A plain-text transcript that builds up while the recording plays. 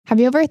Have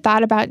you ever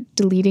thought about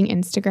deleting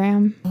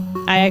Instagram?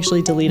 I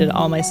actually deleted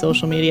all my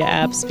social media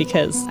apps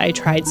because I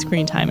tried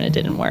screen time and it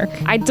didn't work.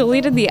 I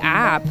deleted the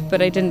app,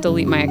 but I didn't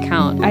delete my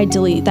account. I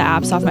delete the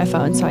apps off my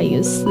phone so I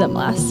use them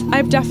less.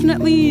 I've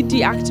definitely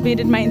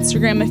deactivated my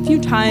Instagram a few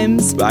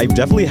times. I've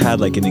definitely had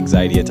like an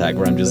anxiety attack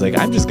where I'm just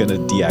going to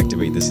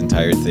deactivate this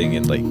entire thing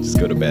and like just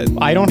go to bed.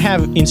 I don't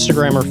have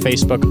Instagram or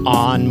Facebook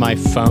on my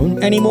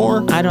phone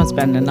anymore. I don't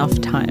spend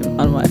enough time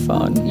on my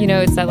phone. You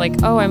know, it's that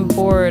like, oh, I'm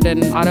bored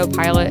and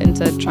autopilot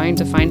into trying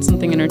to find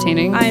something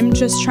entertaining. I'm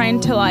just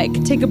trying to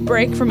take a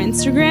break from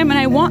Instagram, and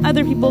I want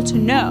other people to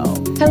know.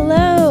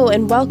 Hello,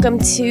 and welcome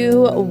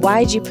to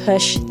Why'd You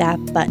Push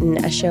That Button,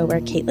 a show where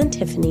Caitlin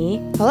Tiffany.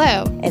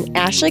 Hello. And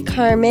Ashley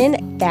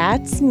Carmen,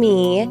 that's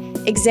me,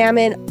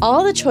 examine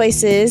all the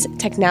choices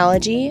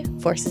technology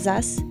forces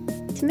us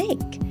to make.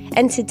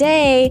 And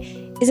today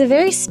is a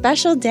very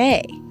special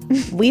day.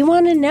 We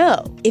want to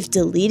know if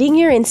deleting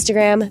your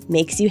Instagram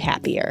makes you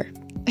happier.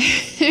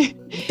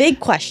 Big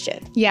question.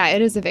 Yeah,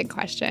 it is a big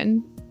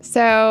question.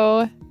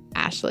 So,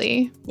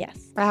 Ashley. Yes.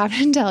 I have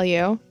to tell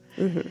you,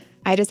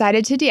 I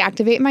decided to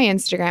deactivate my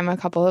Instagram a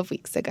couple of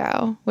weeks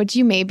ago, which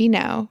you maybe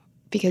know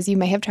because you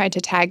may have tried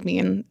to tag me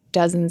in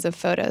dozens of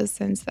photos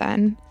since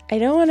then. I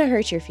don't want to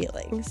hurt your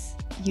feelings.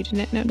 You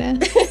didn't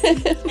notice?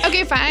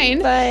 Okay,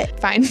 fine. But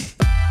fine.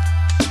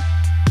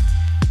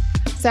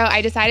 So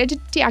I decided to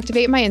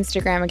deactivate my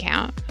Instagram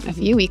account a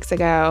few weeks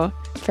ago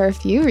for a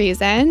few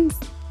reasons.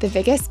 The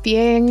biggest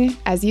being,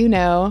 as you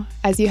know,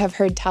 as you have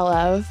heard tell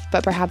of,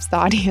 but perhaps the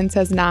audience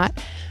has not,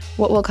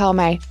 what we'll call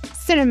my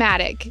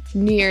cinematic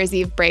New Year's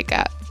Eve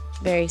breakup.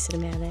 Very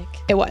cinematic.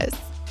 It was,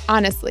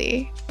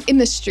 honestly, in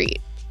the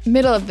street,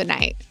 middle of the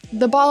night.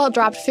 The ball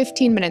dropped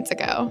 15 minutes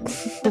ago.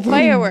 The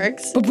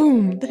fireworks.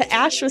 Ba-boom. The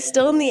ash was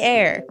still in the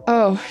air.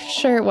 Oh,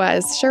 sure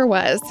was. Sure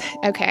was.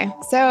 Okay,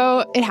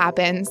 so it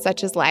happens,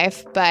 such is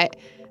life, but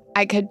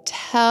I could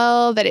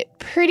tell that it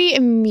pretty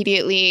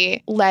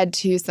immediately led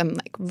to some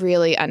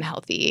really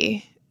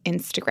unhealthy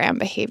Instagram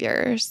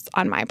behaviors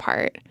on my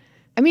part.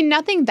 I mean,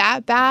 nothing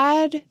that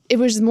bad. It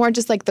was more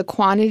just the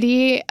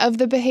quantity of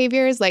the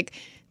behaviors,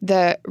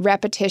 the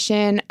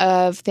repetition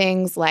of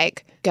things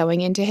like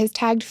going into his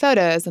tagged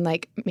photos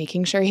and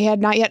making sure he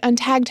had not yet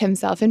untagged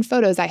himself in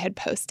photos I had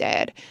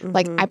posted.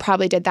 I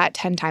probably did that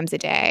 10 times a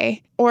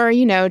day. Or,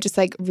 just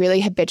really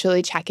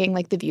habitually checking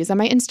the views on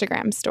my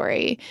Instagram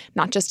story,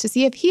 not just to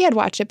see if he had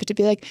watched it, but to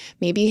be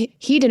maybe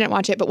he didn't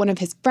watch it, but one of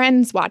his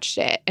friends watched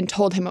it and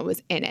told him what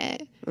was in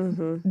it.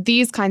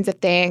 These kinds of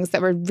things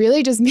that were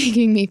really just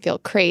making me feel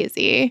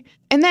crazy.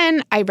 And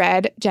then I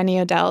read Jenny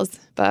Odell's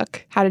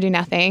book, How to Do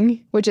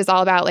Nothing, which is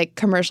all about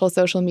commercial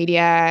social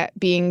media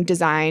being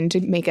designed to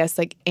make us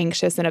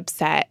anxious and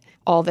upset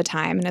all the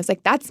time. And I was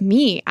that's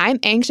me. I'm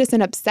anxious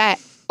and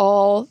upset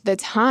all the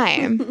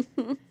time.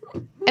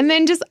 And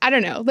then just, I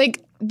don't know,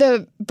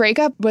 the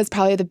breakup was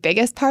probably the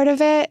biggest part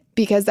of it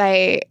because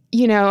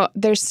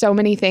there's so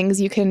many things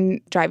you can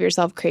drive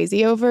yourself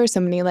crazy over, so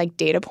many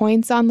data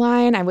points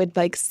online. I would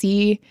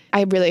see,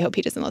 I really hope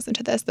he doesn't listen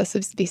to this. This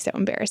would be so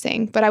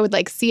embarrassing. But I would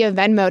see a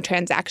Venmo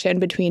transaction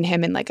between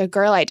him and a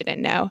girl I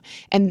didn't know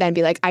and then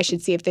be I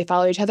should see if they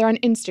follow each other on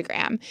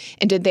Instagram.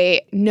 And did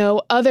they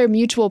know other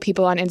mutual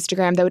people on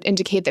Instagram that would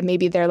indicate that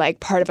maybe they're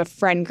part of a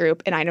friend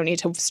group and I don't need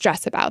to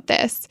stress about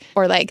this?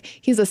 Or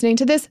he's listening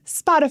to this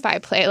Spotify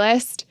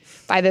playlist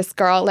by this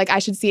girl. I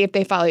should see if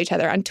they follow each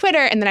other on Twitter,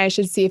 and then I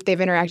should see if they've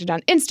interacted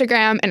on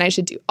Instagram, and I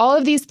should do all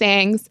of these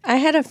things. I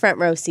had a front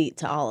row seat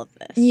to all of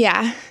this.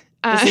 Yeah.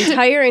 This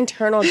entire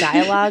internal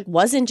dialogue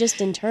wasn't just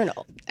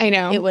internal. I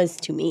know. It was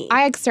to me.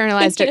 I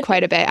externalized it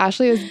quite a bit.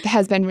 Ashley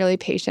has been really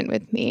patient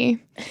with me.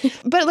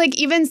 But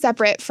even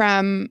separate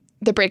from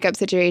the breakup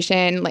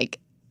situation,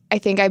 I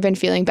think I've been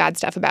feeling bad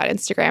stuff about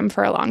Instagram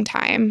for a long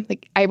time.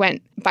 I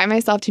went by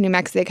myself to New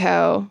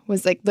Mexico,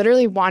 was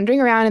literally wandering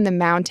around in the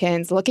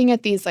mountains, looking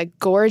at these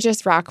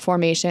gorgeous rock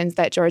formations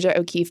that Georgia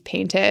O'Keeffe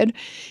painted,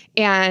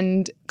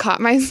 and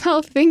caught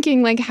myself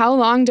thinking how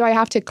long do I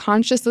have to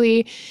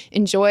consciously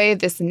enjoy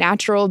this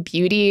natural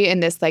beauty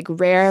and this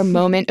rare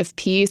moment of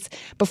peace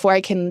before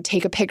I can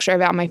take a picture of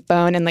it on my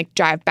phone and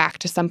drive back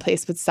to some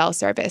place with cell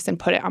service and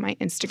put it on my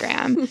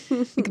Instagram.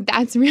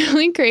 That's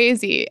really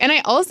crazy. And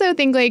I also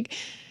think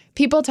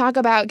people talk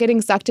about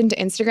getting sucked into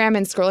Instagram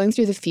and scrolling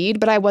through the feed,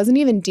 but I wasn't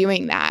even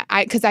doing that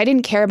because I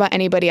didn't care about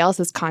anybody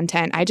else's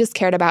content. I just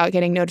cared about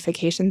getting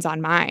notifications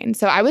on mine.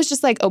 So I was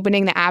just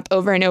opening the app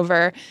over and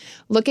over,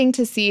 looking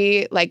to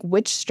see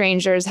which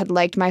strangers had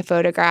liked my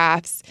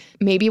photographs,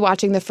 maybe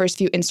watching the first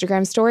few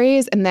Instagram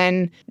stories, and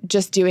then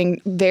just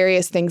doing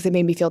various things that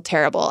made me feel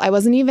terrible. I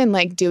wasn't even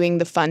doing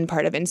the fun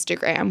part of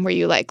Instagram where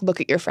you look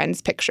at your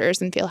friends'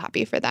 pictures and feel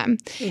happy for them.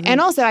 And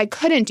also I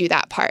couldn't do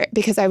that part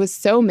because I was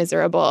so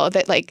miserable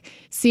that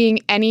seeing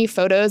any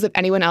photos of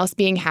anyone else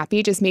being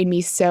happy just made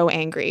me so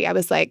angry. I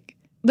was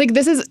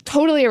this is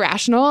totally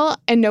irrational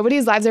and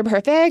nobody's lives are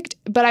perfect.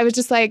 But I was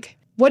just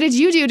what did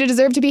you do to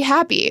deserve to be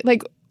happy?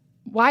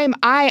 Why am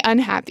I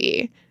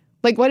unhappy?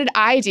 What did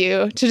I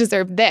do to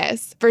deserve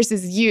this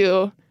versus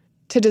you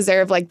to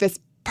deserve this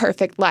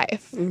perfect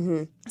life?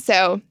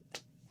 So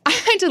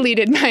I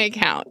deleted my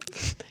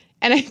account.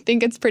 And I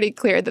think it's pretty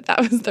clear that that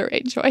was the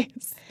right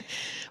choice.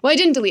 Well, I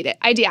didn't delete it.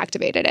 I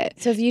deactivated it.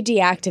 So if you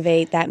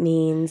deactivate, that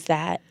means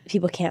that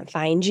people can't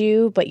find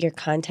you, but your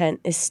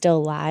content is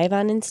still live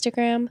on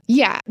Instagram?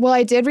 Yeah. Well,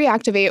 I did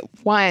reactivate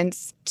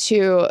once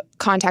to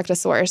contact a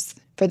source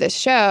for this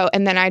show,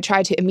 and then I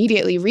tried to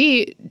immediately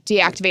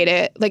deactivate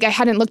it. Like, I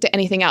hadn't looked at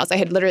anything else. I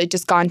had literally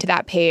just gone to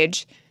that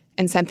page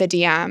and sent the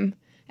DM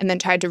and then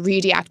tried to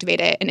deactivate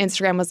it. And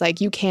Instagram was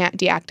like, you can't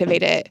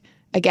deactivate it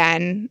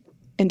again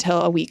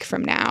until a week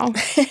from now.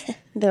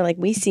 They're like,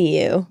 we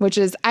see you. Which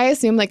is, I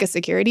assume, like a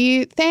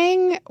security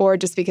thing, or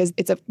just because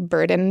it's a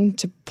burden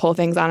to pull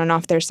things on and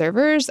off their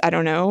servers. I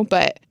don't know.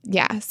 But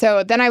yeah,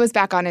 so then I was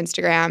back on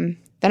Instagram.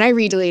 Then I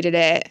redeleted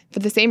it for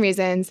the same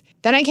reasons.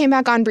 Then I came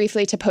back on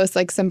briefly to post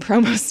like some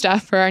promo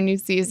stuff for our new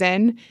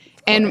season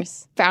and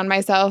found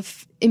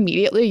myself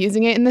immediately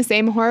using it in the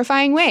same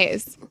horrifying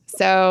ways.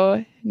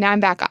 So now I'm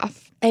back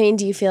off. I mean,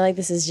 do you feel like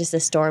this is just a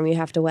storm you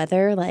have to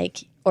weather?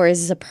 Like, or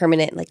is this a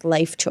permanent like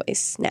life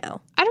choice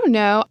now? I don't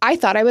know. I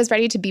thought I was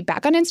ready to be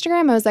back on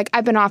Instagram. I was like,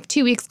 I've been off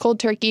 2 weeks cold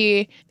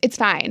turkey. It's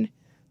fine.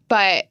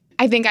 But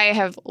I think I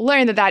have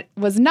learned that that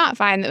was not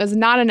fine. That was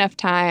not enough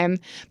time.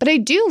 But I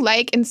do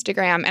like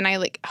Instagram, and I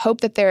like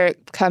hope that there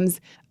comes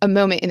a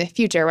moment in the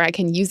future where I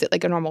can use it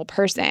like a normal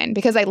person,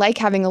 because I like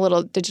having a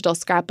little digital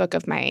scrapbook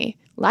of my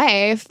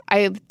life.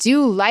 I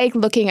do like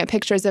looking at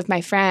pictures of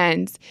my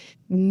friends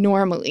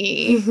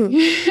normally.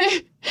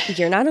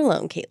 You're not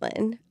alone,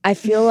 Caitlin. I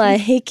feel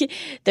like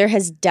there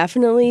has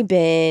definitely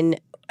been,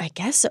 I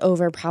guess,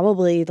 over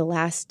probably the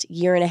last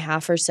year and a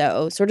half or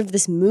so, sort of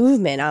this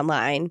movement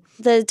online,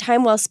 the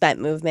time well spent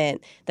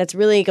movement that's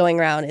really going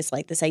around is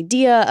like this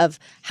idea of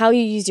how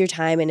you use your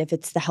time and if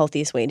it's the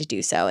healthiest way to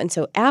do so. And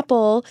so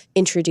Apple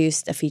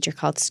introduced a feature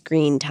called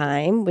Screen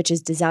Time, which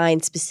is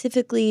designed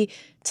specifically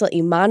to let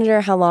you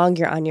monitor how long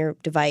you're on your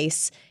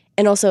device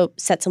and also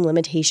set some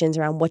limitations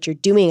around what you're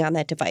doing on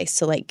that device.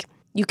 So like,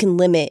 you can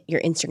limit your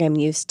Instagram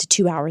use to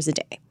 2 hours a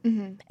day.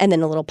 Mm-hmm. And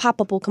then a little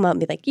pop-up will come up and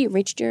be like, you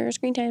reached your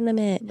screen time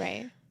limit.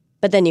 Right.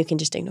 But then you can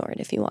just ignore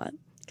it if you want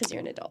because you're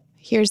an adult.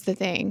 Here's the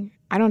thing.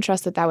 I don't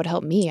trust that would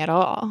help me at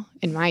all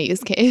in my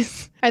use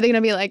case. Are they going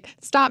to be like,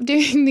 stop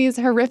doing these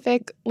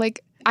horrific,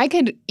 like, I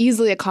could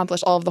easily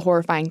accomplish all of the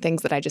horrifying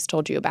things that I just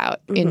told you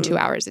about in 2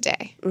 hours a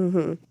day.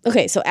 Mm-hmm.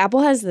 Okay, so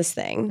Apple has this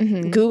thing.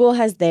 Mm-hmm. Google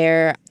has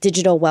their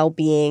digital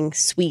well-being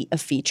suite of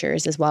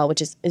features as well,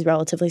 which is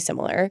relatively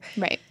similar.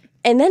 Right.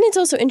 And then it's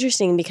also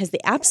interesting because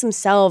the apps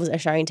themselves are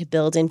starting to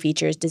build in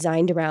features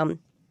designed around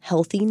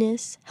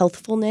healthfulness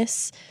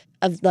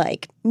of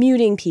like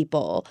muting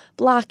people,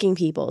 blocking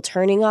people,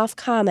 turning off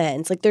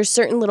comments. Like there's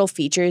certain little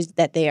features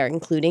that they are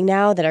including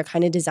now that are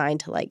kind of designed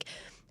to like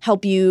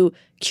help you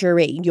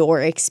curate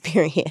your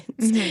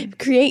experience,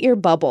 create your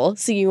bubble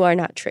so you are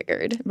not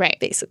triggered, right?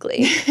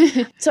 Basically.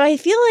 So I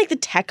feel like the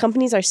tech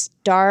companies are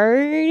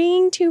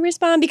starting to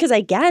respond because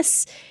I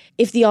guess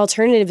if the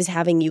alternative is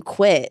having you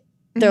quit,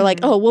 they're like,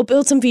 oh, we'll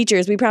build some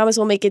features. We promise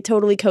we'll make it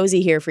totally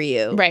cozy here for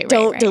you. Right,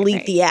 Don't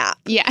delete the app.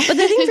 Yeah. But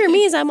the thing for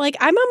me is I'm like,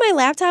 I'm on my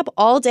laptop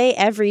all day,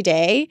 every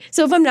day.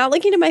 So if I'm not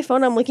looking at my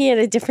phone, I'm looking at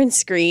a different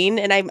screen.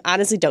 And I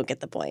honestly don't get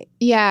the point.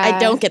 Yeah. I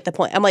don't get the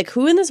point. I'm like,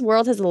 who in this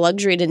world has the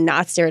luxury to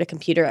not stare at a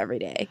computer every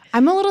day?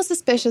 I'm a little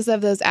suspicious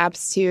of those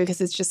apps too, because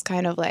it's just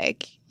kind of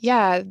like,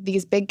 yeah,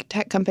 these big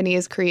tech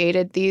companies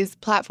created these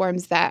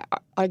platforms that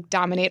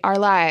dominate our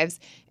lives.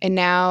 And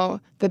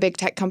now the big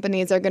tech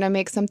companies are going to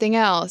make something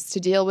else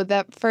to deal with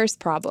that first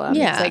problem.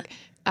 Yeah. It's like,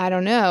 I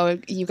don't know,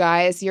 you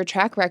guys, your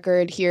track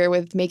record here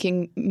with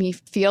making me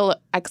feel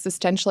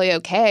existentially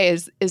okay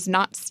is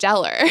not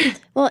stellar.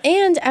 Well,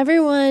 and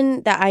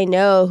everyone that I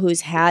know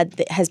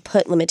has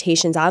put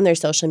limitations on their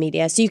social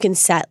media. So you can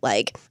set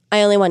like,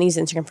 I only want to use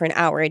Instagram for an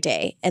hour a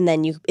day. And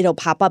then it'll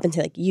pop up and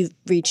say like, you've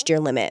reached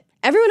your limit.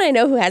 Everyone I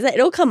know who has that,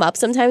 it'll come up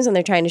sometimes when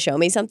they're trying to show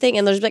me something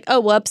and they'll just be like,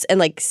 oh, whoops, and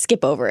like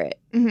skip over it.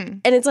 Mm-hmm.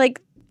 And it's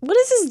like, what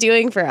is this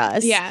doing for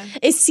us? Yeah.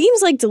 It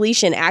seems like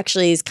deletion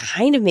actually is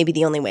kind of maybe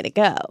the only way to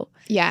go.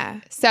 Yeah.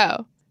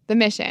 So the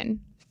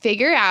mission,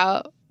 figure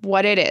out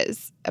what it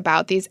is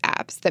about these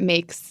apps that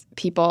makes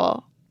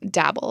people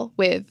dabble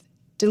with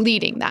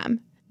deleting them.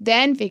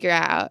 Then figure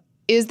out,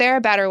 is there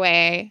a better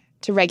way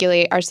to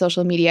regulate our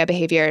social media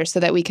behavior so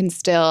that we can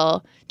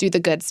still do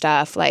the good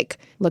stuff, like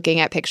looking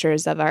at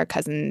pictures of our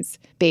cousins'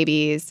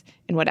 babies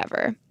and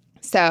whatever.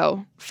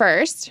 So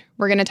first,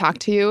 we're going to talk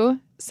to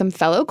some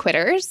fellow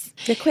quitters.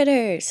 The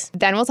quitters.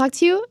 Then we'll talk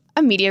to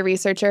a media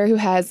researcher who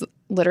has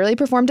literally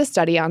performed a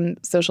study on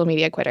social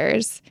media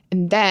quitters.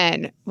 And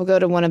then we'll go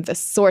to one of the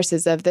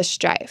sources of this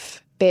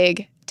strife,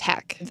 big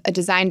tech, a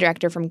design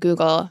director from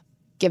Google.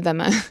 Give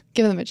them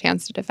a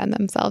chance to defend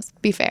themselves.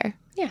 Be fair.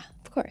 Yeah,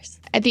 of course.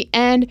 At the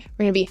end,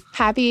 we're going to be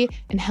happy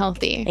and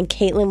healthy. And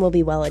Caitlin will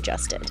be well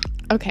adjusted.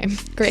 Okay,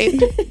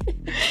 great.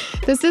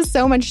 This is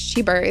so much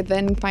cheaper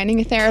than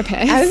finding a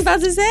therapist. I was about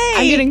to say.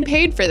 I'm getting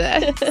paid for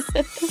this.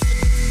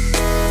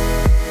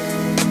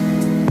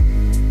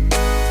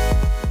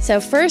 So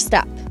first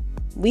up,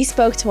 we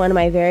spoke to one of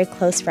my very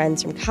close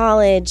friends from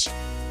college,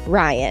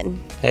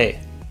 Ryan. Hey,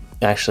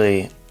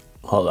 actually,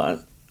 hold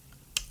on.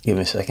 Give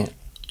me a second.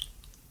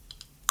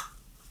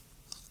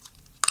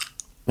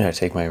 I'm going to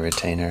take my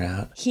retainer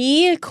out.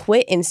 He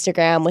quit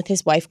Instagram with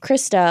his wife,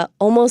 Krista,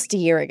 almost a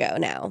year ago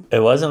now.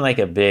 It wasn't like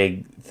a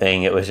big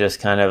thing. It was just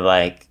kind of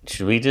like,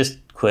 should we just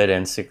quit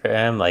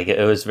Instagram? Like,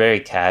 it was very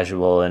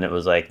casual, and it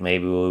was like,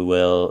 maybe we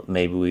will,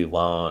 maybe we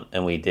won't,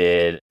 and we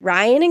did.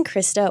 Ryan and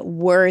Krista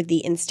were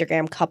the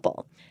Instagram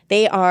couple.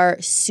 They are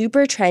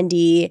super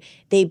trendy.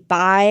 They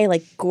buy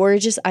like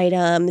gorgeous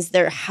items.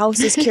 Their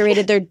house is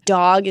curated. Their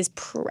dog is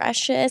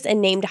precious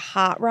and named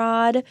Hot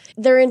Rod.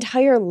 Their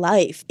entire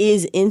life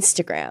is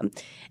Instagram.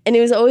 And it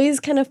was always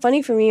kind of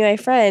funny for me and my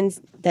friends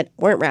that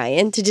weren't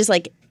Ryan to just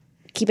like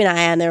keep an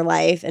eye on their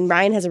life. And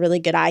Ryan has a really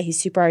good eye. He's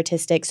super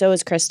artistic. So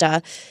is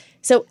Krista.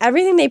 So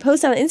everything they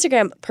post on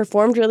Instagram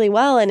performed really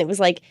well. And it was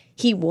like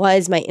he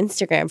was my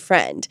Instagram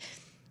friend.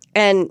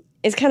 And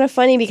it's kind of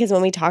funny because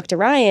when we talked to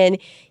Ryan,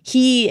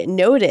 he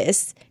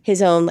noticed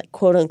his own like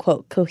quote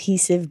unquote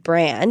cohesive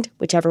brand,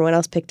 which everyone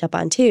else picked up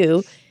on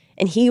too.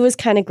 And he was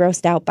kind of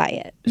grossed out by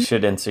it.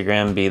 Should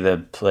Instagram be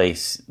the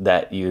place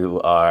that you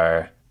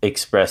are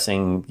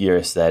expressing your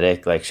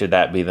aesthetic? Like, should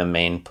that be the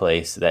main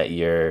place that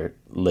you're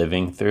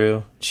living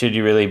through? Should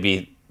you really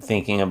be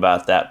thinking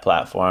about that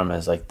platform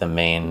as like the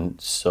main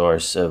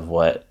source of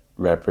what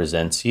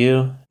represents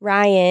you?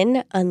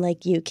 Ryan,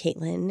 unlike you,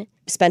 Caitlin,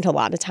 spent a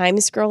lot of time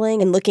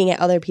scrolling and looking at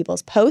other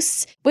people's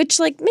posts, which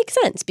like makes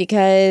sense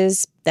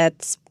because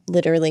that's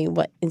literally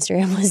what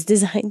Instagram was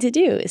designed to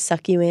do, is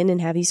suck you in and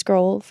have you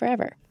scroll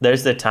forever.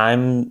 There's the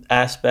time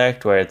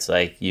aspect where it's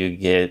like you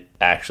get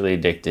actually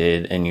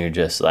addicted and you're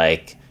just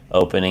like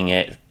opening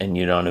it and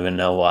you don't even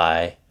know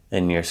why.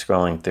 And you're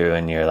scrolling through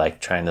and you're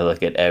like trying to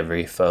look at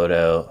every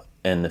photo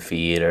in the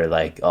feed or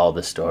like all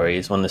the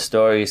stories. When the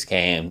stories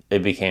came,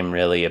 it became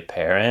really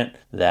apparent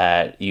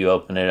that you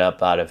open it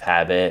up out of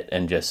habit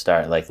and just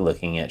start like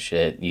looking at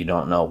shit. You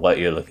don't know what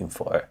you're looking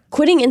for.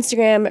 Quitting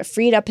Instagram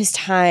freed up his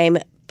time,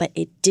 but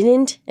it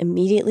didn't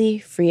immediately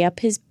free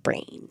up his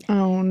brain.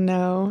 Oh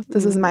no,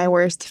 this is my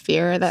worst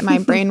fear, that my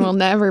brain will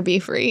never be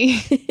free.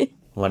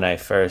 When I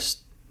first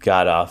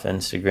got off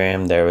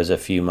Instagram, there was a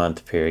few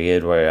month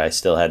period where I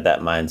still had that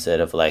mindset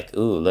of like,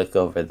 ooh, look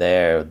over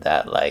there,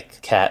 that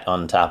like cat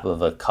on top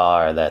of a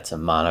car that's a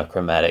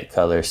monochromatic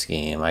color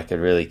scheme. I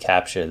could really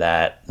capture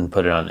that and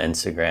put it on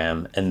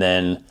Instagram. And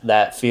then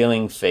that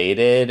feeling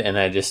faded and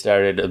I just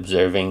started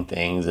observing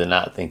things and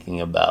not thinking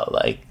about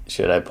like,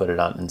 should I put it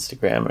on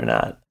Instagram or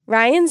not?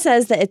 Ryan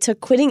says that it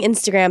took quitting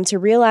Instagram to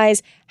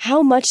realize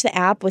how much the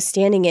app was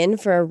standing in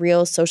for a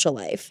real social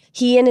life.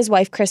 He and his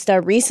wife,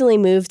 Krista, recently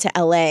moved to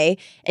LA,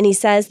 and he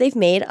says they've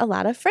made a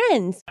lot of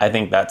friends. I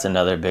think that's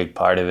another big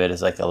part of it,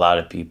 is like a lot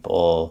of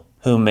people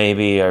who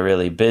maybe are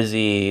really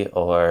busy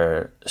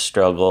or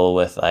struggle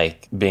with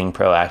like being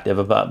proactive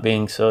about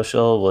being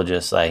social will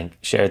just like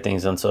share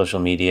things on social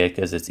media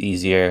because it's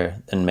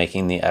easier than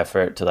making the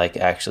effort to like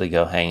actually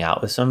go hang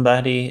out with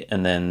somebody.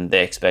 And then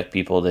they expect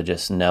people to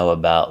just know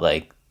about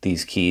like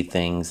these key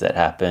things that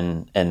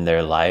happen in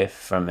their life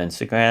from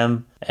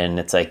Instagram. And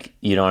it's like,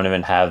 you don't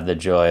even have the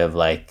joy of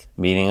like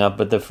meeting up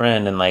with a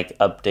friend and like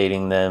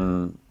updating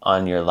them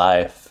on your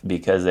life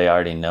because they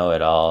already know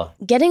it all.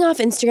 Getting off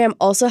Instagram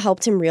also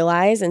helped him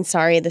realize, and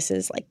sorry, this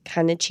is like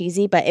kind of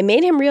cheesy, but it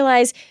made him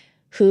realize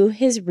who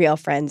his real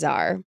friends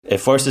are. It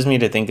forces me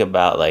to think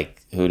about like,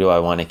 who do I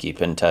want to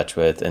keep in touch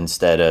with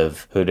instead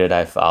of who did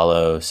I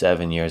follow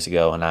 7 years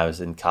ago when I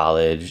was in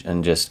college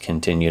and just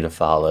continue to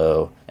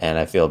follow. And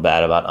I feel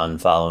bad about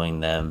unfollowing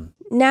them.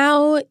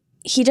 Now,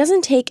 he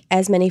doesn't take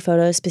as many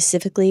photos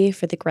specifically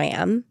for the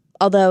gram,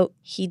 although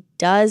he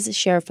does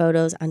share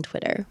photos on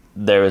Twitter.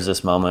 There was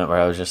this moment where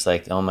I was just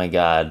like, oh my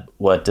God,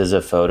 what does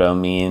a photo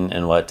mean?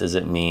 And what does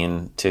it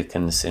mean to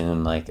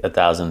consume like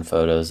 1,000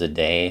 photos a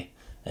day?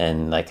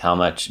 And like, how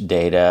much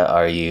data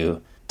are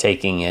you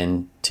taking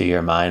into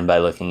your mind by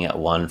looking at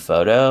one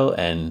photo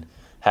and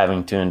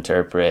having to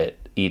interpret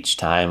each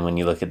time when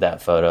you look at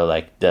that photo,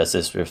 like, does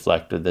this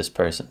reflect with this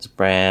person's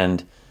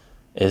brand?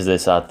 Is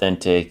this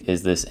authentic?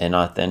 Is this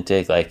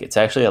inauthentic? Like, it's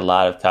actually a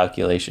lot of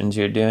calculations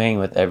you're doing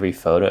with every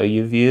photo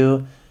you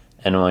view.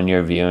 And when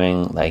you're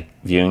viewing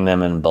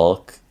them in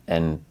bulk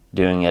and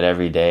doing it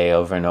every day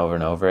over and over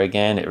and over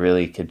again, it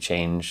really could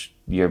change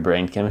your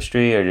brain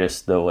chemistry or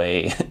just the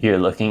way you're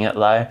looking at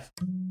life.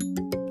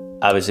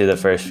 Obviously, the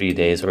first few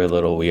days were a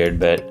little weird,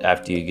 but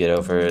after you get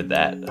over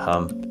that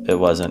hump, it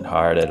wasn't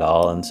hard at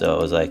all. And so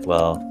it was like,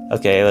 well,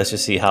 okay, let's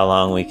just see how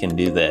long we can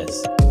do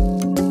this.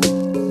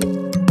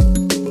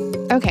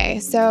 Okay,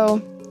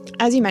 so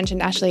as you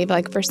mentioned, Ashley,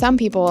 like for some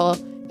people,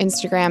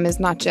 Instagram is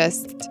not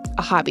just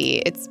a hobby,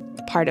 it's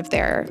part of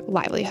their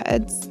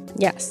livelihoods.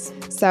 Yes.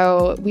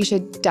 So we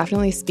should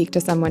definitely speak to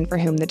someone for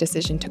whom the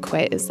decision to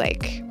quit is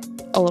like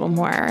a little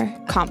more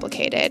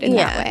complicated in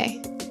that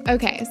way.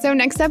 Okay, so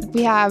next up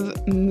we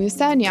have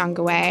Musa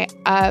Nyong'owe,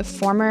 a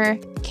former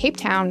Cape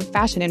Town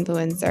fashion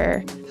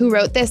influencer who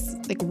wrote this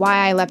like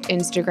Why I Left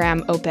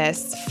Instagram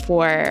opus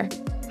for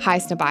High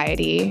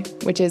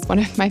Snobiety, which is one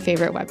of my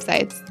favorite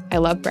websites. I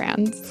love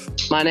brands.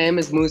 My name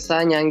is Musa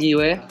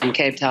Nyangiwe from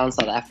Cape Town,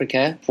 South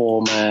Africa.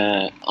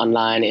 Former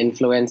online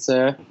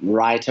influencer,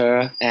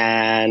 writer,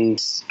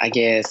 and I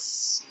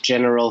guess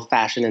general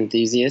fashion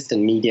enthusiast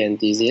and media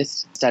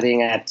enthusiast.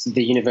 Studying at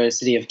the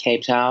University of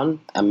Cape Town.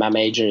 My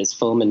major is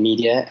film and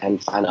media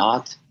and fine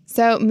art.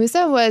 So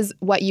Musa was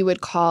what you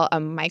would call a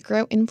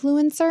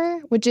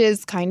micro-influencer, which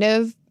is kind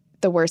of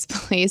the worst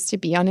place to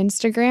be on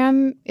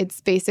Instagram. It's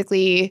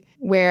basically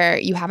where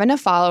you have enough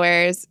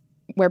followers,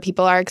 where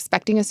people are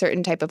expecting a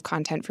certain type of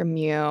content from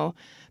you,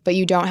 but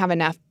you don't have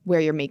enough where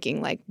you're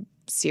making like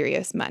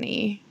serious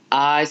money.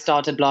 I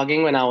started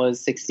blogging when I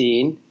was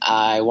 16.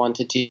 I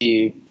wanted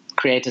to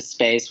create a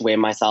space where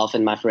myself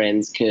and my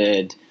friends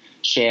could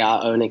share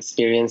our own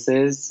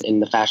experiences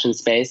in the fashion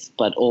space,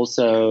 but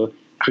also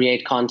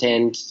create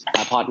content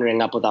by partnering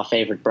up with our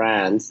favorite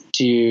brands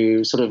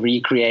to sort of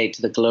recreate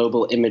the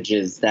global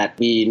images that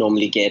we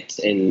normally get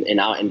in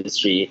our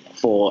industry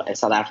for a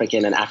South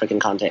African and African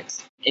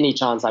context. Any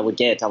chance I would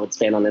get, I would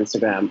spend on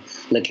Instagram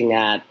looking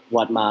at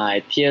what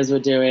my peers were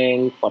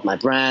doing, what my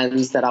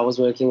brands that I was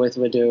working with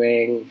were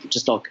doing,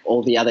 just like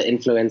all the other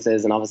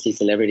influencers and obviously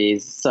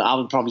celebrities. So I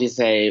would probably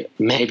say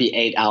maybe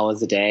 8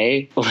 hours a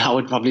day I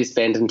would probably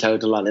spend in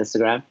total on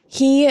Instagram.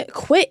 He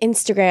quit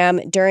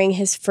Instagram during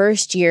his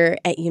first year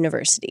at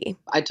university.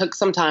 I took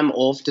some time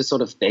off to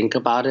sort of think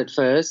about it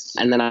first,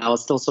 and then I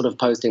was still sort of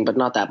posting, but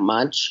not that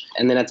much.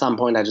 And then at some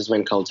point I just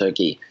went cold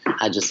turkey.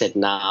 I just said,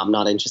 nah, I'm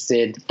not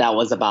interested. That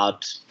was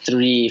about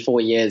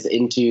 3-4 years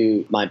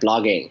into my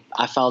blogging.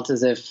 I felt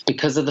as if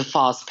because of the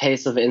fast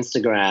pace of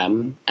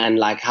Instagram and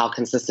like how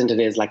consistent it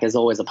is, like there's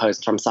always a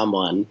post from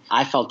someone,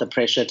 I felt the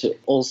pressure to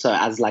also,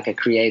 as like a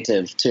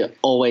creative, to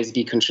always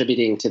be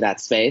contributing to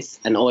that space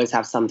and always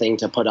have something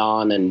to put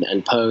on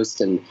and post.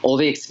 And all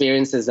the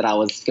experiences that I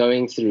was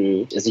going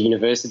through as a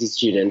university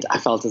student, I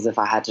felt as if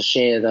I had to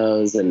share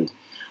those. And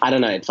I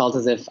don't know, it felt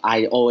as if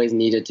I always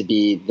needed to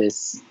be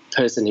this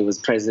person who was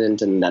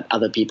present and that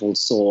other people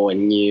saw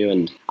and knew.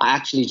 And I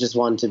actually just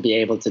want to be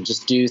able to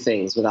just do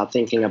things without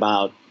thinking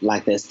about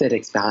like the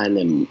aesthetics behind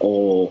them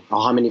or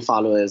how many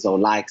followers or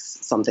likes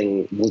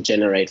something will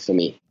generate for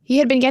me. He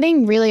had been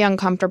getting really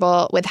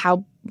uncomfortable with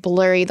how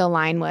blurry the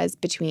line was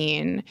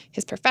between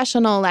his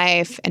professional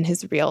life and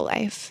his real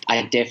life.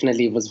 I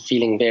definitely was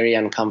feeling very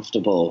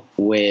uncomfortable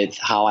with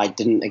how I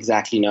didn't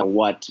exactly know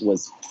what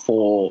was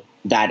for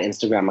that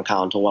Instagram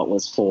account or what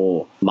was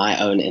for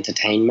my own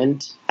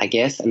entertainment, I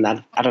guess. And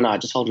that, I don't know, I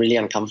just felt really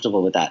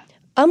uncomfortable with that.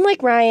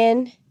 Unlike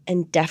Ryan,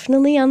 and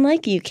definitely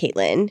unlike you,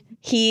 Caitlin,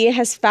 he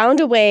has found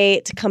a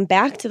way to come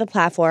back to the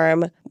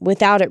platform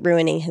without it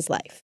ruining his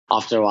life.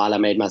 After a while, I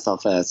made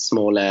myself a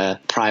smaller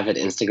private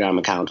Instagram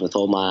account with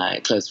all my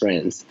close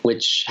friends,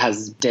 which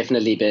has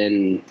definitely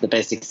been the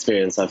best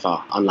experience so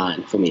far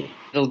online for me.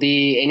 It'll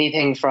be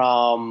anything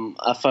from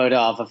a photo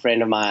of a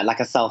friend of mine, like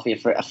a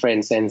selfie a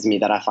friend sends me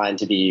that I find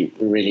to be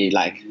really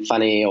like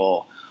funny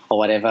or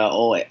whatever,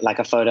 or like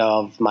a photo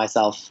of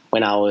myself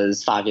when I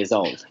was 5 years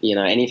old. You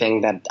know,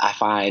 anything that I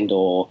find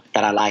or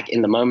that I like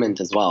in the moment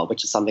as well,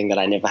 which is something that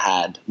I never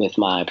had with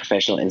my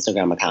professional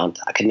Instagram account.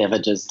 I could never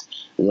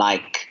just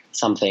like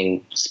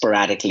something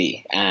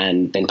sporadically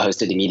and then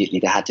post it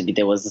immediately.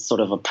 There was a sort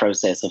of a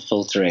process of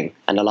filtering,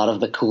 and a lot of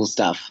the cool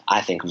stuff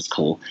I think was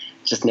cool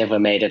just never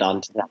made it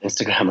onto that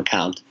Instagram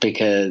account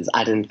because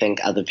I didn't think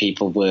other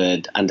people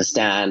would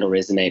understand or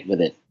resonate with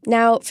it.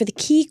 Now, for the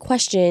key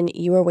question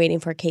you were waiting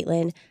for,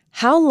 Caitlin,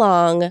 how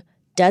long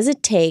does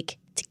it take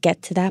to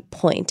get to that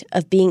point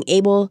of being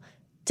able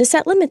to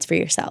set limits for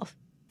yourself,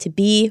 to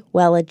be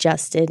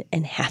well-adjusted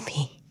and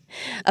happy?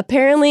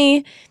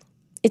 Apparently,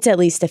 it's at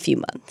least a few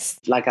months.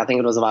 Like, I think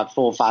it was about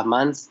 4 or 5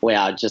 months where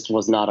I just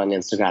was not on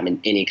Instagram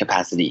in any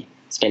capacity,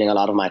 spending a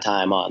lot of my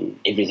time on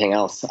everything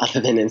else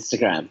other than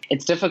Instagram.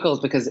 It's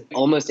difficult because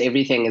almost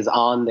everything is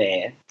on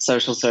there.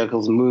 Social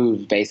circles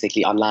move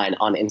basically online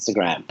on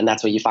Instagram. And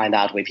that's where you find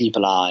out where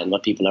people are and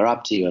what people are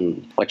up to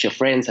and what your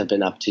friends have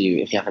been up to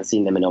if you haven't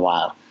seen them in a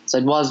while. So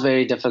it was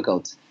very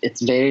difficult.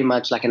 It's very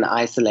much like an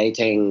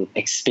isolating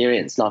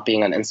experience not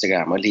being on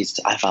Instagram, or at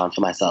least I found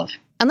for myself.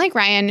 Unlike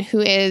Ryan,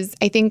 who is,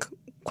 I think,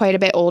 quite a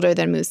bit older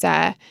than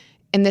Musa,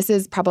 and this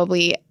is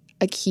probably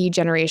a key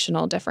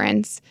generational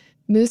difference,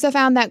 Musa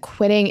found that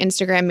quitting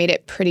Instagram made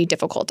it pretty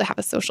difficult to have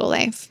a social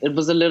life. It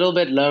was a little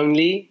bit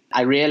lonely.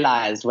 I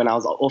realized when I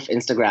was off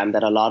Instagram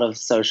that a lot of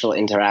social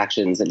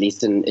interactions, at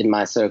least in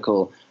my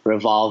circle,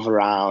 revolve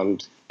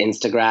around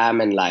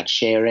Instagram and like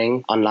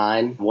sharing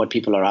online what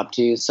people are up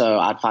to. So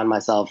I'd find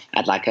myself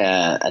at like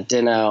a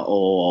dinner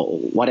or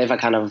whatever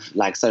kind of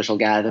like social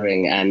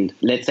gathering, and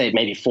let's say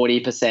maybe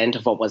 40%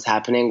 of what was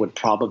happening would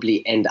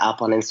probably end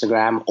up on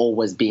Instagram or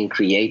was being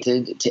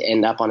created to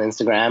end up on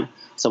Instagram.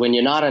 So when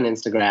you're not on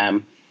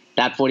Instagram,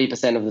 that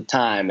 40% of the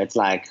time, it's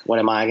like, what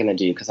am I going to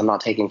do? Because I'm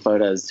not taking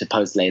photos to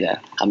post later.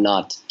 I'm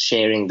not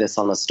sharing this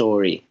on a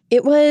story.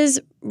 It was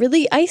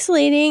really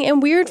isolating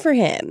and weird for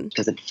him.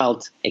 Because it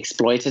felt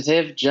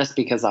exploitative just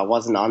because I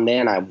wasn't on there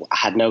and I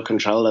had no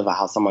control over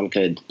how someone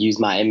could use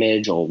my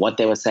image or what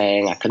they were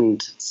saying. I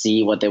couldn't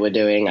see what they were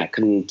doing. I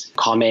couldn't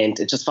comment.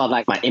 It just felt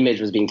like my image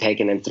was being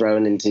taken and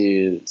thrown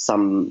into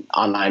some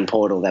online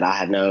portal that I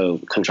had no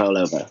control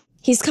over.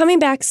 He's coming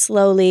back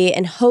slowly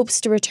and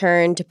hopes to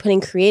return to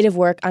putting creative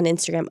work on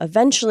Instagram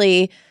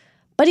eventually,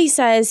 but he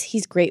says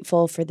he's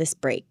grateful for this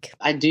break.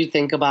 I do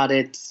think about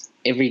it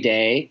every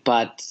day,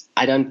 but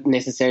I don't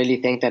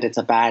necessarily think that it's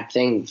a bad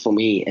thing for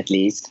me, at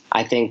least.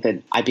 I think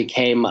that I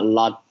became a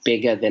lot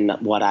bigger than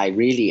what I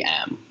really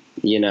am.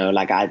 You know,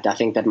 like I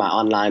think that my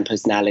online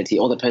personality,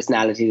 or the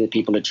personality that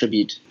people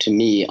attribute to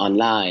me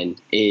online,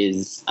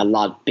 is a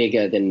lot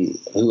bigger than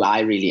who I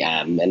really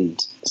am.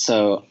 And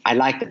so I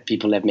like that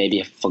people have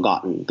maybe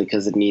forgotten,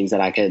 because it means that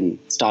I can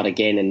start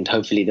again and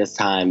hopefully this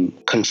time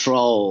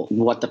control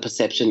what the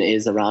perception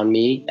is around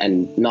me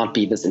and not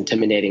be this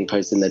intimidating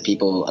person that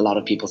a lot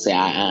of people say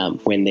I am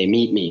when they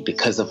meet me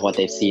because of what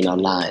they've seen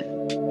online.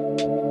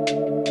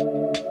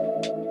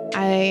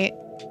 I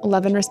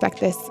love and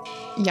respect this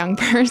young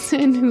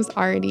person who's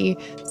already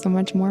so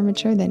much more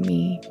mature than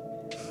me.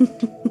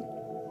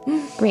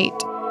 Great.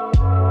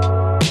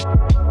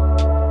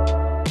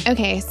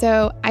 Okay,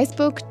 so I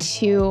spoke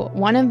to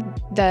one of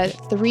the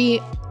 3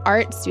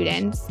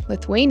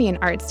 Lithuanian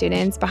art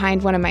students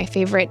behind one of my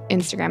favorite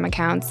Instagram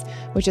accounts,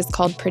 which is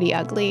called Pretty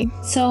Ugly.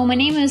 So my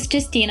name is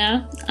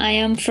Justina. I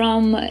am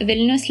from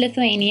Vilnius,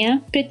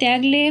 Lithuania. Pretty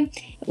Ugly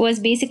was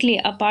basically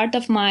a part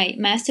of my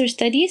master's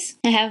studies.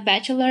 I have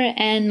bachelor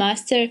and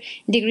master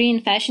degree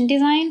in fashion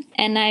design,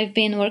 and I've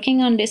been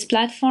working on this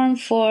platform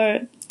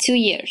for 2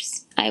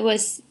 years. I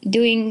was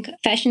doing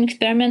fashion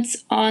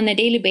experiments on a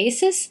daily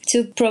basis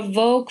to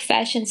provoke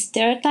fashion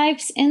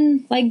stereotypes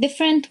in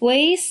different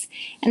ways,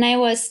 and I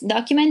was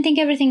documenting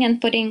everything and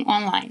putting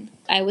online.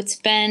 I would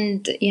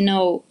spend,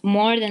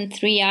 more than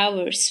 3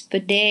 hours per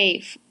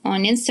day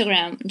on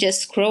Instagram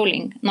just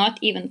scrolling, not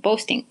even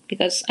posting,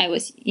 because I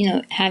was,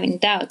 having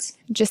doubts.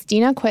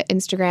 Justina quit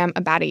Instagram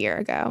about a year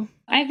ago.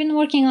 I've been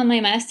working on my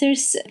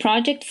master's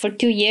project for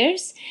 2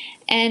 years,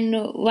 and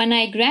when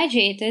I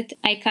graduated,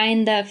 I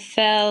kind of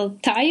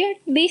felt tired,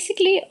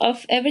 basically,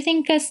 of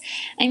everything, because,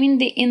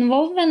 the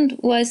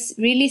involvement was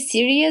really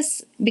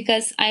serious,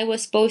 because I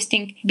was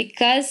posting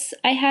because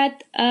I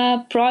had a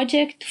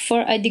project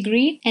for a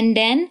degree, and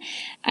then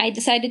I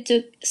decided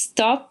to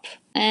stop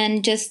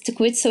and just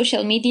quit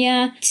social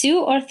media 2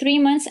 or 3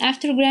 months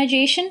after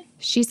graduation.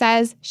 She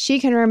says she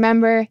can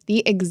remember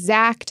the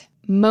exact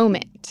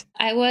moment.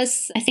 I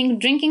was,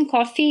 drinking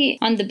coffee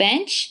on the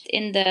bench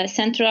in the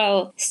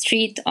central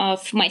street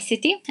of my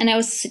city. And I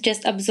was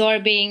just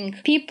absorbing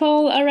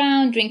people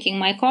around, drinking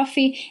my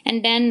coffee.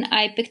 And then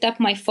I picked up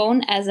my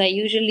phone, as I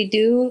usually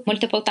do,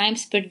 multiple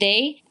times per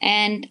day.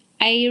 And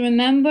I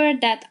remember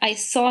that I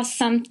saw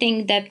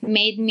something that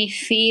made me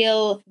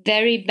feel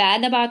very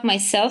bad about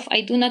myself.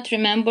 I do not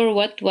remember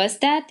what was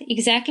that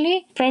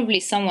exactly. Probably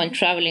someone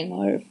traveling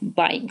or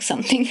buying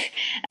something.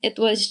 It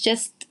was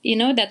just,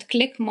 that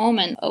click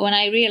moment when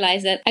I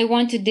realized that I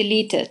want to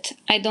delete it.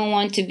 I don't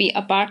want to be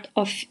a part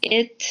of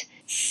it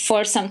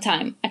for some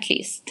time, at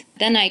least.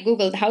 Then I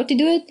Googled how to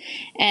do it,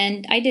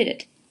 and I did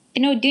it.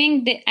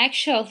 Doing the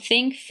actual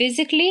thing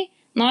physically,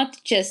 not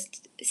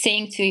just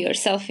saying to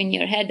yourself in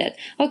your head that,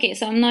 okay,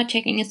 so I'm not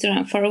checking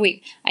Instagram for a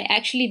week. I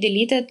actually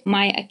deleted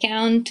my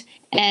account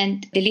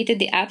and deleted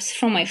the apps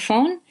from my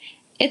phone.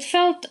 It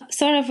felt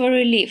sort of a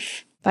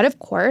relief. But of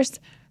course,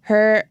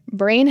 her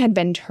brain had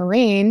been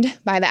trained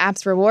by the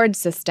app's reward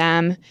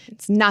system.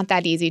 It's not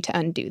that easy to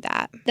undo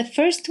that. The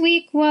first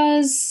week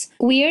was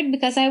weird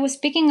because I was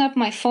picking up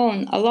my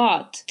phone a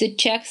lot to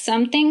check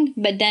something,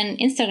 but then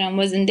Instagram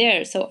wasn't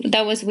there. So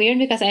that was weird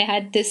because I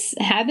had this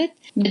habit,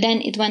 but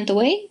then it went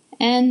away.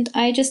 And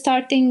I just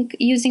started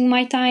using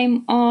my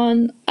time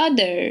on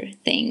other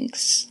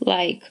things,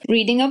 like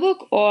reading a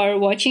book or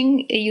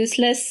watching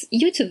useless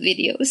YouTube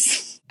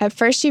videos. At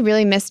first, she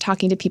really missed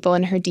talking to people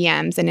in her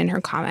DMs and in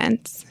her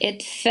comments.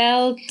 It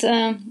felt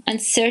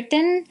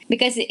uncertain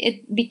because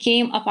it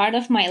became a part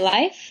of my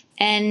life.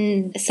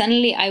 And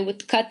suddenly I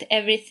would cut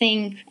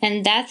everything.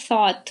 And that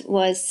thought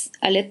was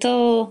a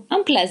little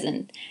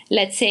unpleasant,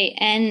 let's say.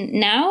 And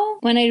now,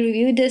 when I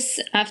review this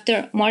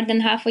after more than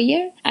half a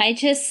year, I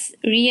just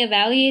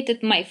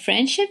reevaluated my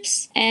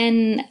friendships.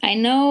 And I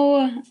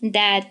know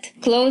that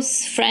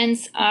close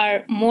friends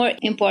are more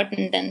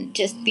important than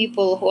just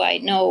people who I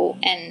know.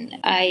 And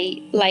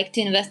I like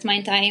to invest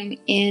my time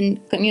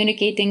in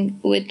communicating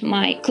with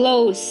my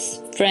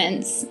close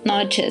friends,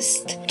 not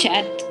just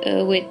chat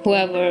with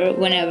whoever,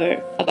 whenever,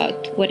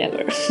 about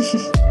whatever.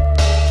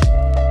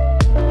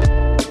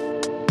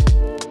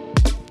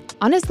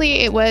 Honestly,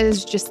 it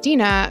was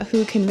Justina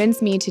who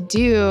convinced me to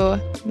do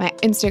my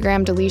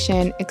Instagram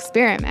deletion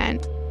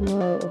experiment.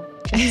 Whoa.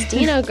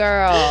 Christina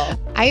girl.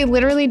 I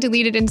literally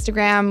deleted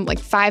Instagram like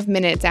 5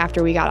 minutes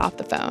after we got off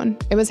the phone.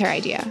 It was her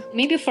idea.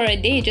 Maybe for a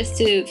day, just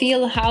to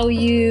feel how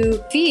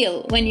you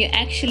feel when you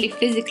actually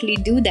physically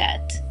do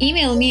that.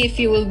 Email me if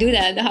you will do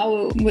that.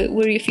 How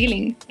were you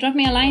feeling? Drop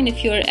me a line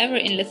if you're ever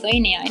in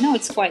Lithuania. I know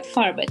it's quite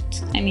far, but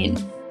I mean,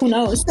 who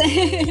knows?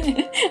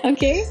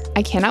 Okay.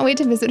 I cannot wait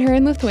to visit her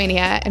in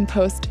Lithuania and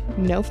post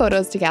no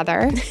photos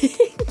together.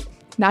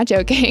 Not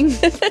joking.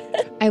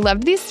 I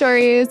loved these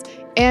stories.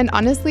 And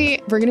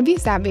honestly, we're going to be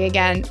sappy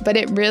again, but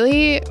it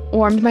really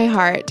warmed my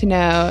heart to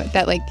know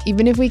that, like,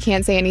 even if we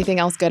can't say anything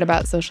else good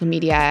about social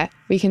media,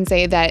 we can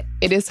say that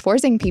it is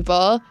forcing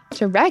people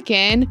to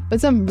reckon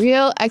with some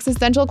real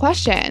existential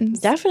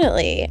questions.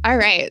 Definitely. All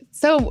right.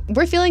 So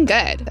we're feeling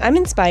good. I'm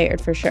inspired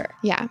for sure.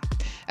 Yeah.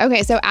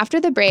 Okay. So after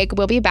the break,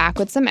 we'll be back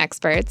with some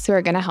experts who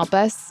are going to help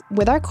us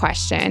with our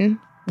question,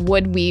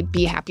 would we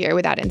be happier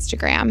without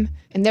Instagram?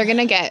 And they're going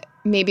to get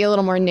maybe a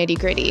little more nitty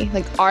gritty.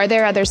 Like, are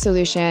there other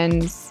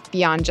solutions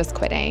beyond just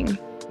quitting?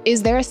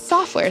 Is there a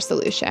software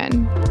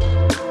solution?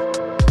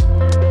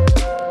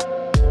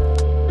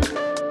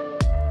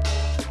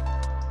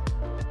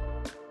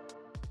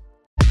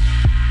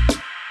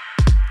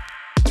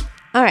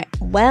 All right,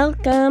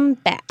 welcome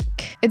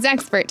back. It's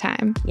expert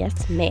time.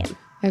 Yes, ma'am.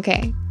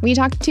 Okay, we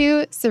talked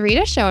to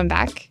Sarita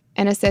Schoenbeck,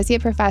 an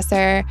associate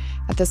professor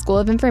at the School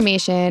of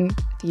Information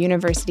at the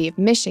University of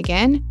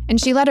Michigan, and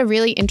she led a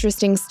really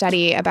interesting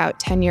study about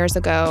 10 years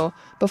ago,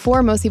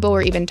 before most people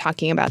were even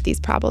talking about these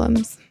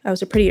problems. I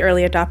was a pretty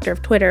early adopter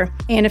of Twitter,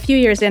 and a few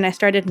years in, I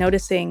started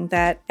noticing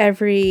that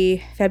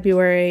every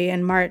February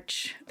and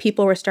March,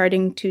 people were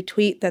starting to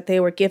tweet that they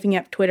were giving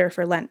up Twitter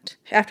for Lent.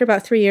 After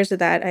about 3 years of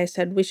that, I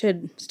said, we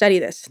should study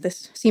this.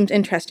 This seems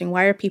interesting.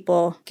 Why are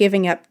people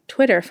giving up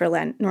Twitter for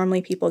Lent?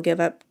 Normally people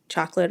give up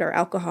chocolate or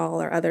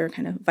alcohol or other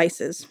kind of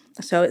vices.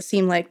 So it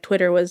seemed like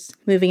Twitter was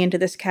moving into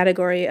this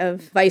category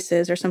of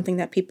vices or something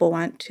that people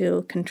want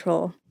to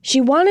control. She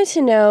wanted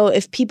to know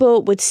if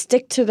people would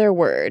stick to their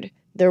word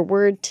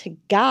to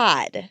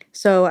God.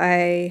 So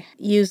I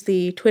used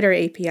the Twitter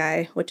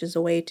API, which is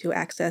a way to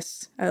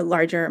access a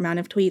larger amount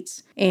of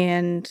tweets,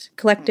 and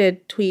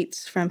collected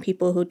tweets from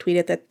people who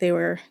tweeted that they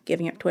were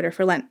giving up Twitter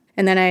for Lent.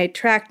 And then I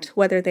tracked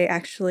whether they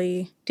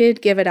actually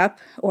did give it up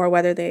or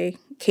whether they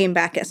came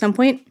back at some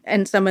point,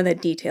 and some of the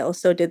details.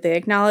 So did they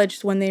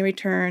acknowledge when they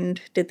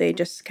returned? Did they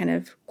just kind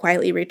of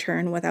quietly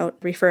return without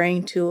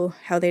referring to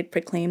how they'd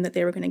proclaimed that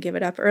they were going to give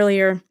it up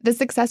earlier? The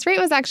success rate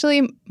was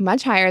actually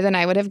much higher than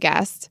I would have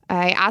guessed.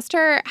 I asked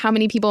her how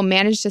many people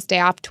managed to stay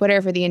off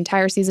Twitter for the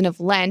entire season of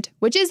Lent,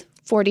 which is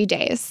 40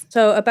 days.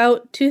 So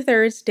about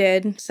 2/3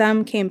 did.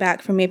 Some came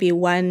back from maybe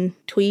one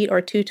tweet or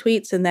two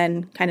tweets and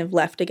then kind of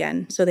left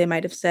again. So they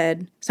might have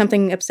said,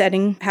 something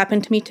upsetting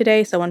happened to me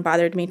today. Someone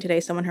bothered me today.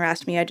 Someone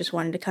harassed me. I just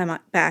wanted to come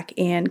back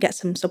and get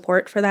some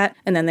support for that.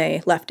 And then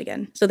they left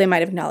again. So they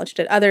might have acknowledged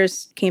it.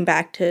 Others came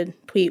back to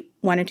tweet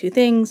one or two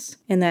things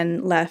and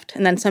then left.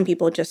 And then some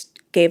people just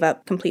gave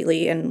up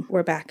completely and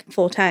were back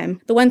full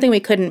time. The one thing we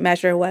couldn't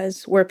measure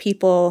was, were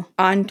people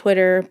on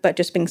Twitter but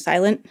just being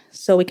silent?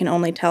 So we can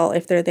only tell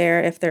if they're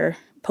there, if they're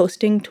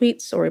posting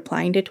tweets or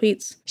replying to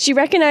tweets. She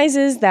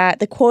recognizes that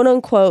the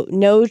quote-unquote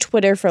no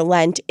Twitter for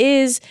Lent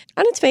is,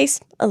 on its face,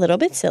 a little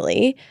bit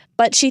silly,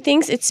 but she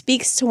thinks it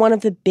speaks to one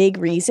of the big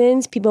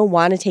reasons people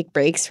want to take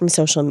breaks from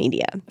social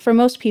media. For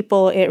most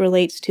people, it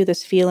relates to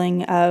this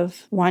feeling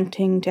of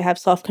wanting to have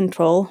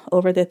self-control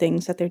over the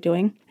things that they're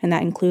doing, and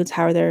that includes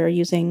how they're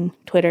using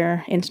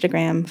Twitter,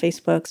 Instagram,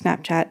 Facebook,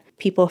 Snapchat.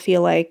 People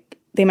feel like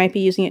they might be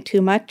using it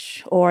too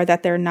much, or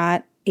that they're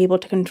not able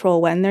to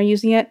control when they're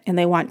using it, and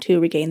they want to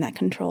regain that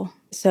control.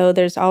 So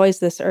there's always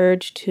this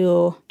urge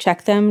to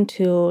check them,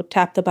 to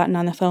tap the button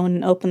on the phone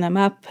and open them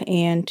up,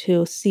 and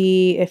to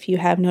see if you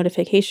have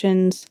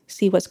notifications,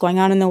 see what's going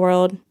on in the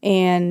world.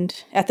 And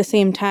at the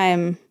same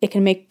time, it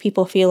can make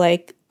people feel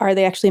like, are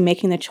they actually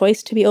making the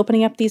choice to be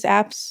opening up these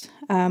apps?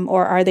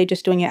 Or are they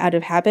just doing it out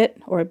of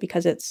habit, or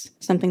because it's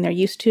something they're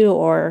used to,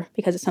 or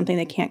because it's something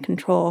they can't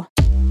control?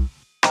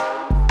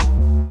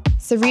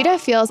 Sarita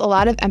feels a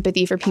lot of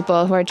empathy for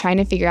people who are trying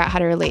to figure out how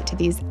to relate to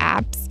these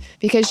apps,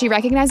 because she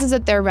recognizes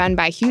that they're run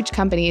by huge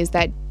companies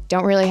that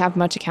don't really have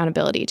much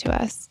accountability to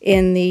us.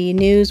 In the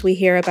news, we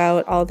hear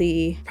about all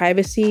the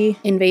privacy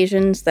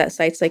invasions that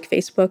sites like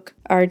Facebook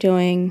are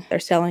doing. They're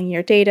selling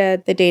your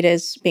data. The data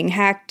is being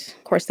hacked.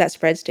 Of course, that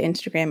spreads to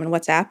Instagram and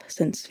WhatsApp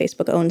since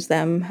Facebook owns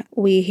them.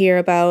 We hear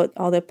about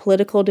all the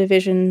political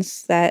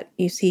divisions that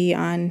you see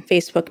on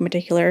Facebook in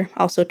particular,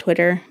 also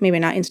Twitter, maybe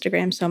not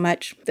Instagram so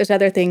much. There's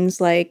other things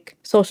like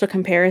social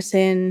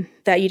comparison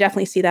that you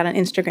definitely see that on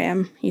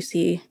Instagram. You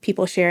see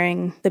people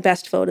sharing the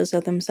best photos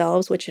of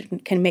themselves, which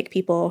can make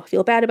people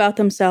feel bad about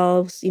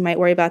themselves. You might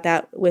worry about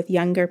that with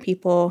younger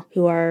people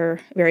who are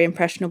very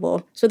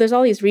impressionable. So there's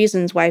all these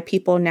reasons why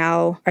people now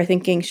now are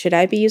thinking, should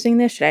I be using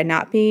this? Should I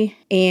not be?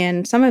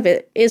 And some of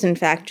it is, in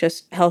fact,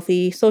 just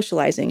healthy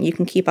socializing. You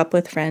can keep up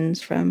with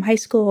friends from high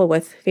school,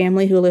 with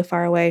family who live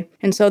far away.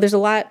 And so there's a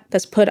lot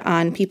that's put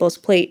on people's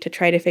plate to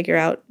try to figure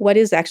out what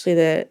is actually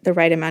the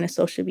right amount of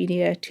social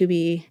media to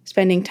be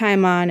spending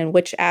time on, and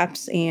which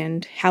apps,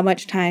 and how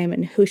much time,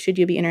 and who should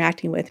you be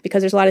interacting with,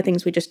 because there's a lot of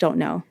things we just don't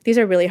know. These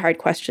are really hard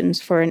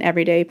questions for an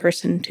everyday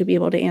person to be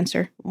able to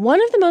answer.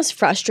 One of the most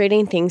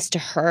frustrating things to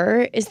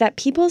her is that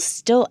people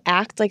still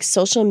act like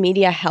social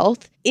media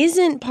health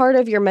isn't part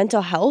of your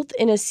mental health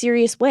in a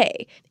serious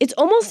way. It's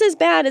almost as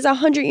bad as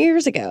 100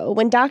 years ago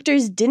when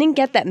doctors didn't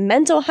get that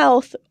mental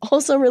health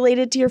also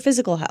related to your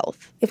physical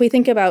health. If we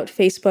think about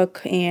Facebook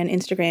and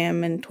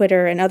Instagram and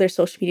Twitter and other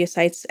social media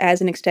sites as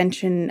an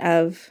extension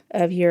of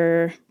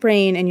your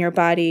brain and your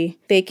body,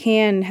 they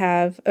can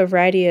have a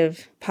variety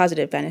of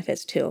positive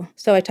benefits too.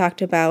 So I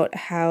talked about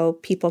how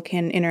people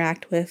can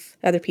interact with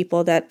other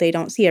people that they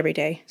don't see every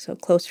day. So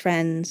close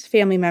friends,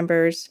 family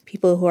members,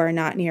 people who are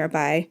not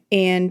nearby,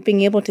 and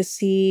being able to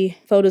see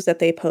photos that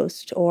they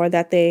post, or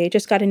that they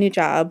just got a new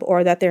job,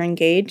 or that they're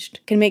engaged,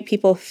 can make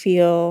people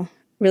feel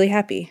really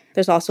happy.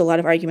 There's also a lot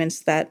of arguments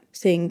that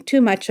seeing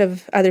too much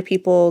of other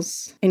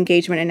people's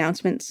engagement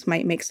announcements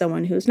might make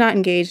someone who's not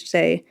engaged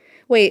say,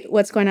 wait,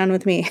 what's going on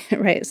with me,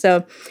 right?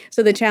 So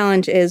the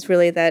challenge is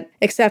really that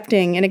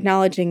accepting and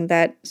acknowledging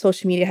that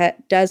social media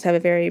does have a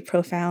very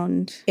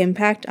profound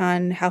impact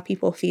on how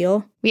people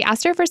feel. We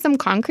asked her for some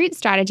concrete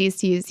strategies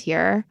to use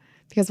here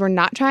because we're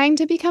not trying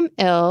to become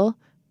ill,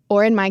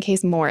 or in my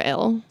case, more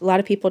ill. A lot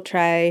of people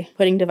try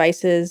putting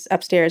devices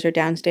upstairs or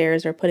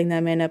downstairs, or putting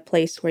them in a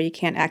place where you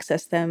can't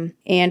access them.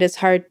 And it's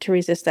hard to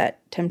resist that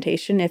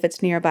temptation if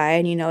it's nearby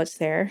and you know it's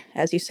there.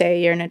 As you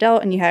say, you're an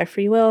adult and you have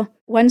free will.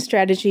 One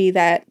strategy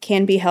that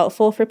can be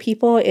helpful for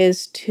people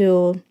is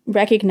to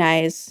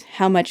recognize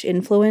how much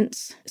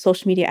influence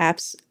social media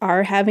apps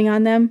are having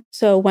on them.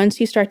 So once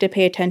you start to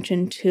pay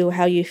attention to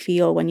how you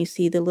feel when you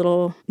see the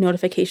little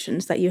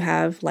notifications that you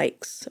have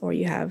likes or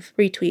you have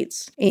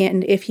retweets,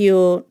 and if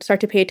you start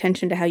to pay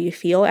attention to how you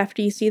feel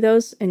after you see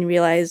those and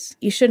realize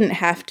you shouldn't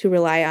have to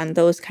rely on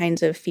those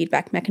kinds of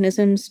feedback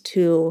mechanisms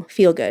to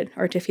feel good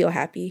or to feel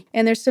happy.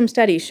 And there's some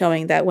studies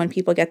showing that when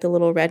people get the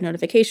little red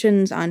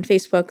notifications on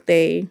Facebook,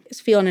 they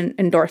feel an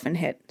endorphin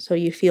hit. So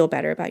you feel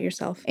better about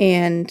yourself.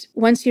 And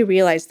once you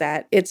realize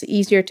that, it's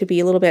easier to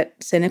be a little bit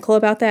cynical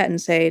about that and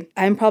say,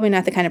 I'm probably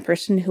not the kind of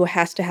person who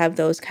has to have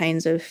those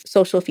kinds of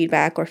social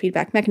feedback or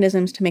feedback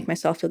mechanisms to make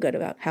myself feel good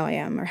about how I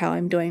am or how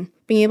I'm doing.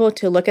 Being able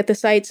to look at the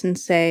sites and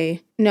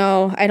say,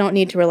 no, I don't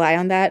need to rely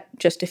on that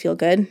just to feel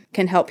good,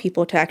 can help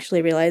people to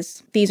actually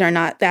realize these are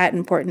not that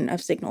important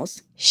of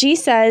signals. She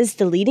says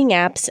the leading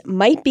apps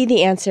might be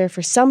the answer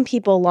for some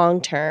people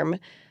long term,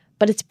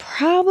 but it's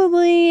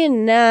probably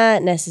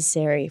not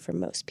necessary for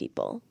most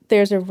people.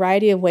 There's a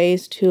variety of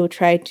ways to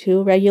try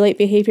to regulate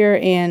behavior,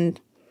 and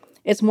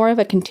it's more of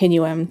a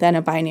continuum than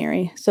a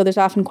binary. So there's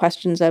often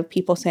questions of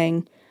people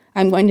saying,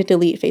 I'm going to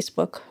delete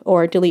Facebook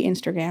or delete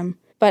Instagram.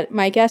 But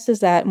my guess is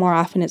that more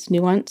often it's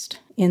nuanced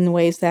in the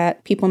ways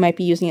that people might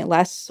be using it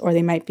less, or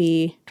they might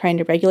be trying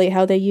to regulate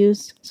how they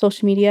use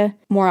social media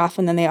more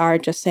often than they are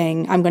just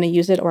saying, I'm going to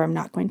use it or I'm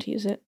not going to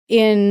use it.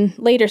 In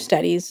later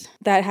studies,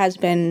 that has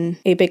been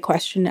a big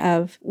question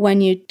of when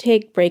you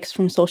take breaks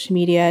from social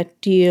media,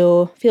 do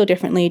you feel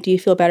differently? Do you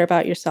feel better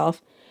about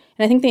yourself?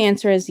 And I think the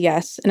answer is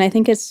yes. And I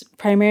think it's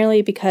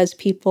primarily because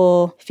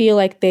people feel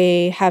like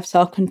they have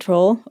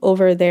self-control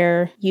over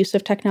their use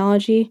of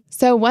technology.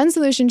 So one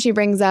solution she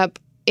brings up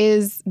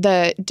is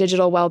the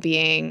digital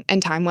well-being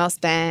and time well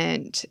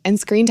spent and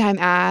screen time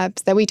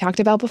apps that we talked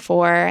about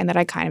before and that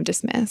I kind of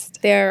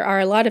dismissed. There are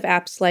a lot of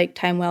apps like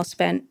Time Well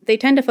Spent. They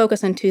tend to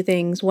focus on two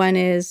things. One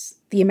is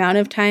the amount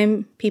of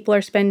time people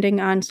are spending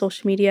on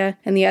social media,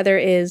 and the other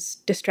is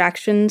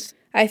distractions.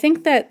 I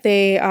think that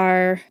they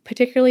are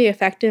particularly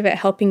effective at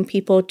helping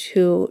people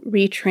to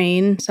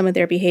retrain some of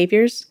their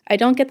behaviors. I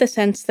don't get the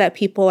sense that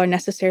people are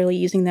necessarily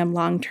using them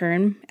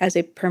long-term as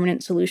a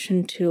permanent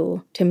solution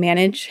to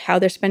manage how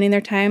they're spending their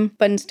time,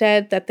 but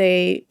instead that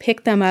they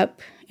pick them up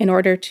in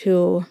order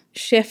to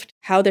shift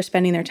how they're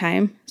spending their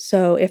time.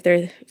 So if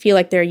they feel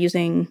like they're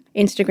using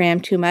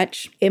Instagram too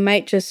much, it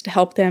might just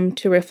help them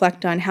to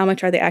reflect on how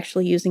much are they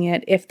actually using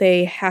it. If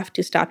they have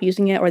to stop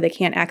using it or they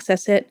can't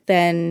access it,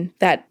 then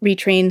that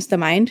retrains the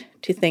mind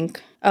to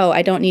think, oh,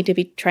 I don't need to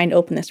be trying to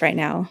open this right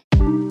now.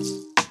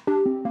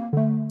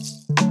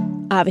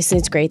 Obviously,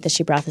 it's great that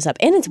she brought this up.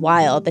 And it's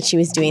wild that she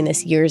was doing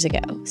this years ago.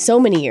 So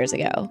many years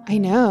ago. I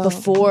know.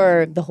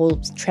 Before the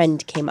whole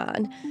trend came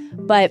on.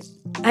 But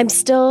I'm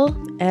still,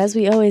 as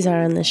we always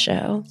are on this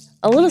show,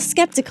 a little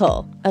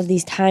skeptical of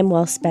these time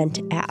well spent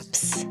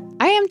apps.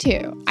 I am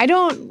too. I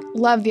don't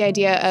love the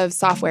idea of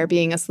software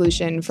being a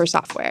solution for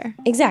software.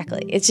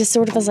 Exactly. It's just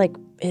sort of as like,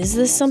 is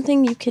this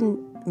something you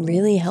can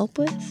really help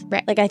with?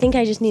 Right. Like, I think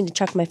I just need to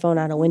chuck my phone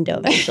out a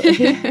window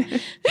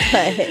eventually.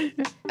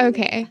 But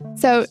okay.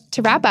 So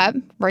to wrap up,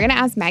 we're going to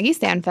ask Maggie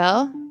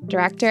Stanfill,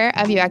 Director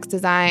of UX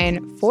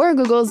Design for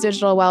Google's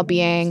digital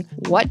well-being,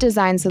 what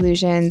design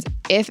solutions,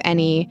 if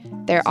any,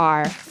 there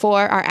are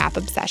for our app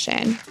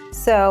obsession.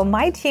 So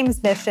my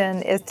team's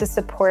mission is to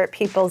support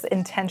people's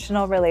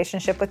intentional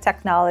relationship with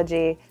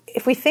technology.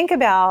 If we think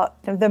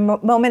about the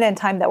moment in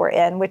time that we're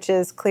in, which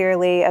is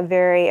clearly a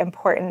very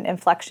important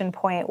inflection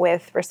point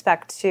with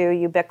respect to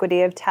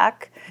ubiquity of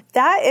tech,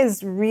 that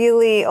is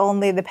really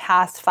only the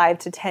past 5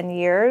 to 10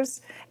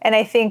 years. And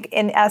I think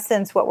in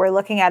essence, what we're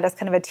looking at is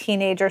kind of a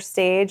teenager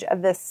stage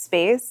of this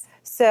space.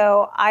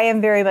 So I am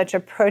very much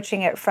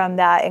approaching it from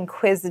that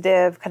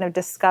inquisitive kind of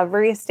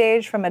discovery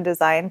stage from a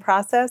design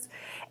process,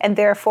 and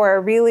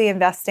therefore really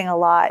investing a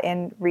lot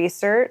in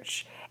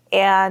research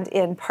and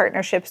in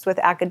partnerships with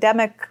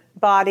academic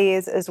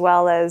bodies as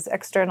well as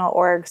external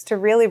orgs to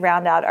really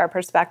round out our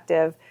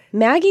perspective.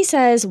 Maggie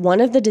says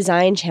one of the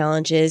design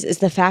challenges is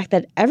the fact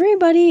that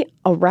everybody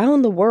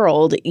around the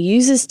world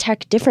uses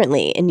tech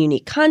differently in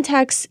unique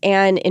contexts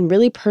and in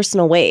really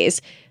personal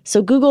ways.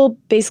 So Google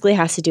basically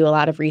has to do a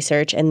lot of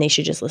research, and they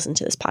should just listen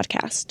to this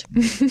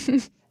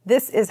podcast.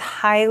 This is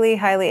highly,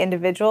 highly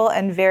individual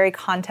and very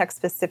context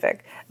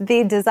specific.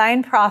 The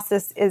design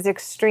process is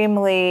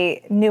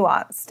extremely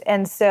nuanced.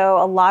 And so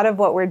a lot of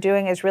what we're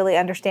doing is really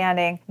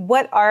understanding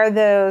what are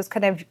those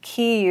kind of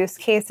key use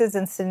cases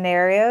and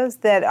scenarios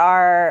that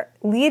are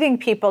leading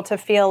people to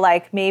feel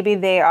like maybe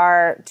they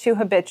are too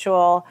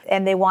habitual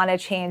and they want to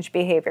change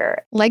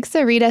behavior. Like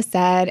Sarita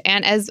said,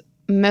 and as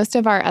most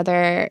of our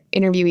other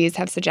interviewees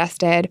have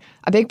suggested,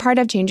 a big part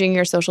of changing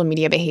your social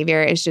media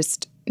behavior is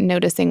just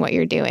noticing what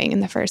you're doing in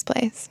the first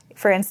place.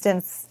 For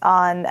instance,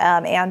 on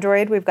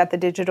Android, we've got the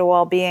Digital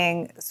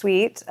Wellbeing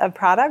suite of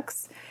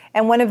products.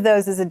 And one of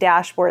those is a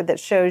dashboard that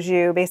shows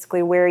you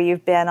basically where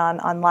you've been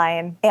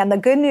online. And the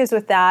good news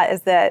with that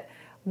is that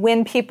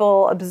when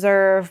people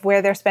observe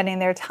where they're spending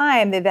their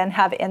time, they then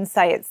have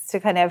insights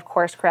to kind of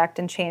course correct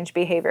and change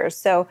behaviors.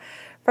 So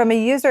from a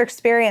user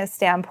experience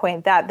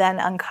standpoint, that then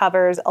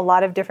uncovers a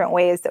lot of different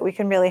ways that we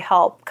can really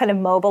help kind of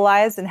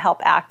mobilize and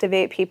help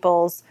activate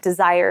people's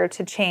desire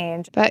to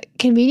change. But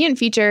convenient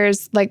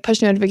features like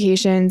push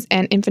notifications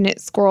and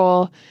infinite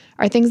scroll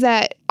are things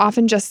that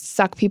often just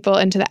suck people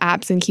into the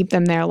apps and keep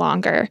them there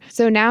longer.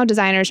 So now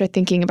designers are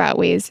thinking about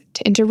ways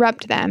to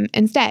interrupt them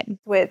instead.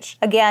 Which,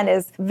 again,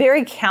 is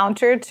very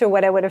counter to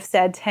what I would have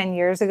said 10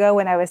 years ago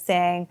when I was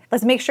saying,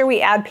 let's make sure we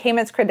add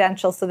payments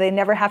credentials so they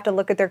never have to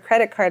look at their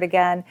credit card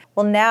again.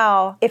 Well,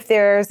 now, if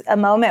there's a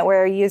moment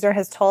where a user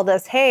has told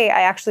us, hey,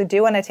 I actually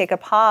do want to take a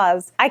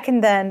pause, I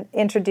can then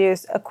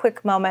introduce a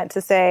quick moment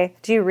to say,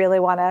 do you really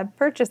want to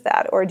purchase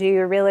that? Or do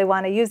you really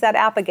want to use that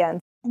app again?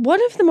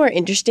 One of the more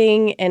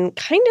interesting and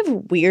kind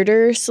of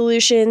weirder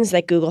solutions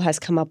that Google has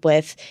come up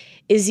with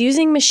is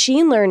using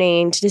machine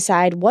learning to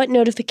decide what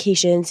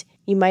notifications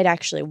you might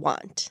actually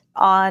want.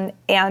 On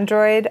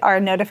Android, our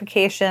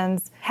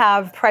notifications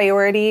have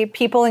priority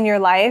people in your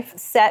life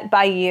set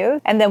by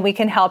you, and then we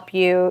can help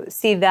you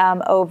see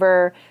them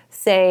over,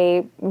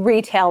 say,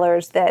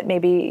 retailers that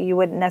maybe you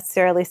wouldn't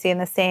necessarily see in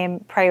the same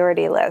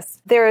priority list.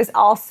 There is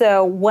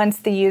also, once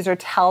the user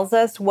tells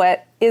us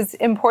what is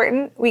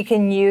important, we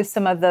can use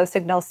some of those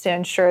signals to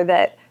ensure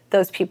that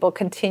those people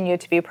continue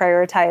to be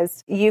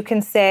prioritized. You can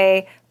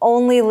say,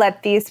 only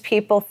let these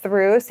people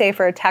through, say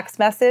for a text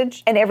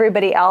message, and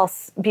everybody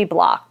else be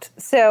blocked.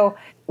 So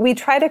we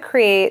try to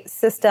create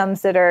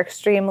systems that are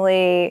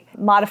extremely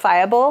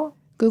modifiable.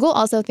 Google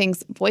also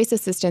thinks voice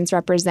assistants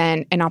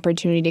represent an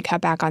opportunity to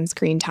cut back on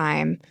screen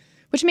time,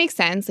 which makes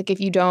sense. Like if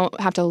you don't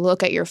have to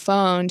look at your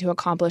phone to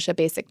accomplish a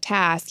basic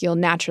task, you'll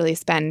naturally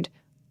spend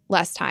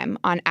less time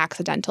on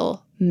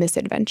accidental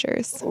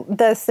misadventures.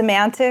 The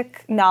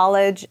semantic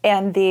knowledge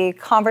and the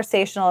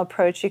conversational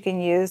approach you can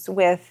use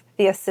with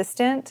the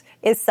assistant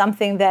is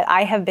something that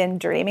I have been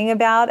dreaming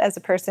about as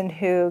a person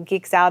who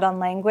geeks out on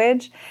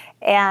language.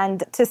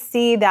 And to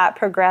see that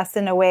progress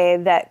in a way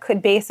that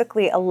could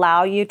basically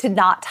allow you to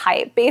not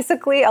type,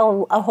 basically a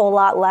whole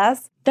lot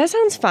less. That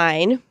sounds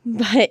fine,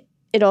 but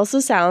it also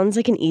sounds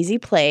like an easy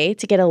play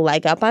to get a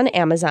leg up on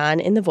Amazon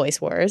in the voice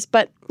wars.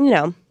 But,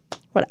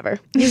 whatever.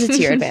 Use it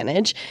to your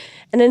advantage.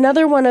 And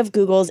another one of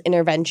Google's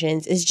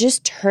interventions is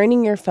just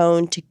turning your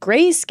phone to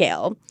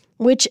grayscale,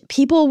 which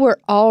people were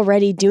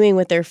already doing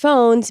with their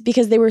phones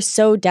because they were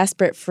so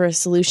desperate for a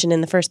solution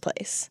in the first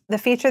place. The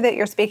feature that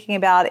you're speaking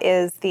about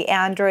is the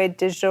Android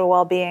Digital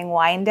Wellbeing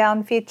wind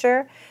down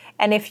feature.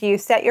 And if you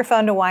set your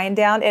phone to wind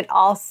down, it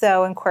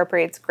also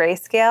incorporates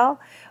grayscale,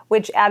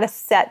 which at a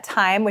set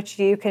time, which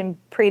you can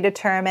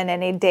predetermine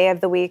any day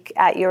of the week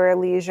at your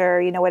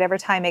leisure, whatever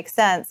time makes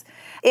sense,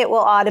 it will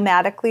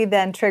automatically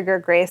then trigger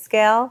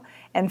grayscale.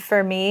 And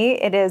for me,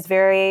 it is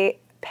very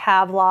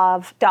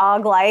Pavlov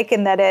dog-like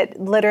in that it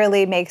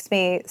literally makes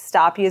me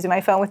stop using my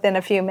phone within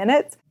a few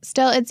minutes.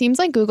 Still, it seems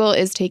like Google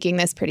is taking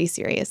this pretty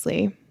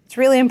seriously. It's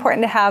really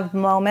important to have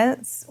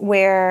moments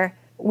where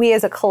we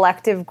as a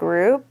collective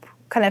group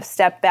kind of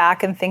step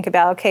back and think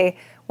about, okay,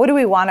 what do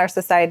we want our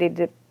society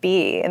to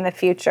be in the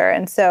future.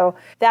 And so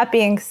that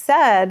being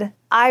said,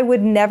 I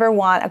would never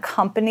want a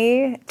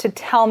company to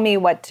tell me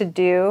what to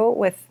do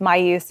with my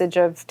usage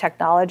of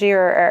technology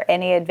or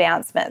any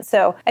advancement.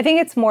 So I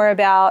think it's more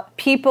about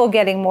people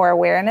getting more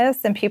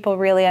awareness and people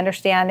really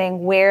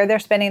understanding where they're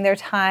spending their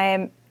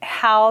time,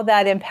 how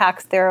that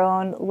impacts their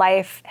own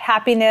life,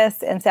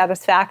 happiness and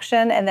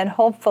satisfaction, and then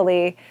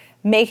hopefully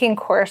making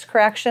course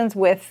corrections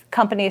with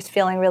companies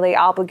feeling really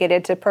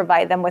obligated to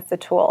provide them with the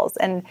tools.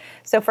 And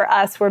so for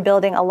us, we're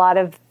building a lot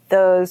of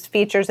those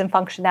features and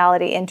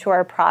functionality into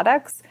our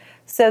products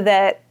so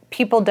that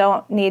people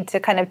don't need to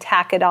kind of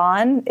tack it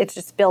on. It's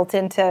just built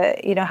into,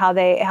 how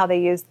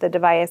they use the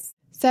device.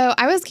 So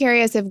I was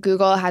curious if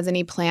Google has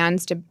any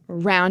plans to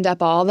round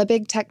up all the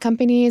big tech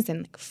companies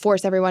and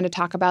force everyone to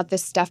talk about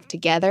this stuff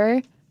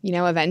together,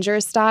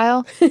 Avengers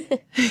style.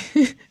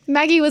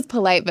 Maggie was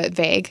polite but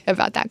vague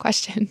about that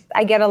question.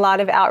 I get a lot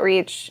of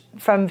outreach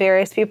from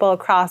various people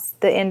across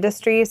the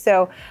industry.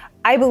 So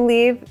I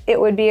believe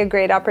it would be a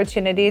great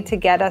opportunity to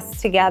get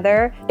us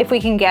together. If we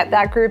can get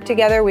that group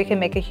together, we can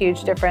make a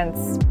huge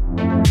difference.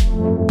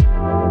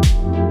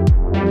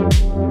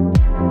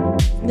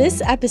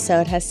 This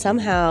episode has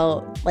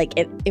somehow,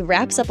 it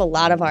wraps up a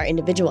lot of our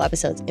individual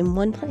episodes in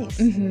one place.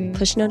 Mm-hmm.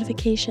 Push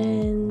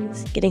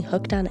notifications, getting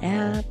hooked on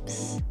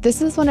apps.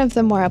 This is one of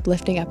the more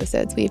uplifting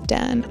episodes we've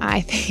done,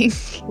 I think.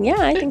 Yeah,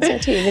 I think so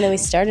too, even though we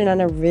started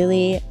on a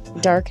really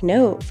dark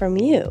note from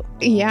you.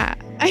 Yeah,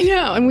 I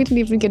know. And we didn't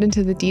even get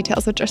into the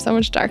details, which are so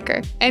much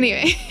darker.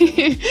 Anyway,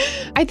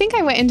 I think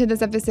I went into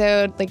this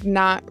episode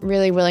not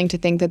really willing to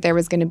think that there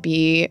was going to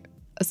be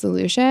a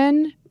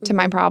solution to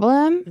my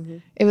problem. Mm-hmm.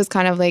 It was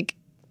kind of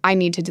I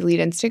need to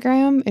delete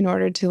Instagram in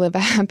order to live a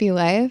happy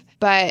life.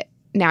 But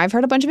now I've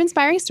heard a bunch of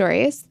inspiring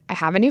stories. I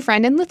have a new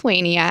friend in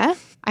Lithuania.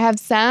 I have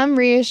some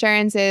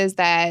reassurances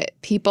that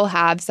people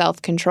have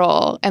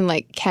self-control and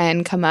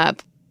can come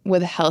up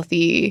with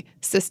healthy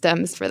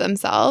systems for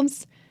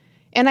themselves.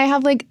 And I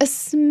have a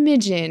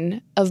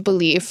smidgen of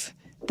belief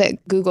that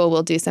Google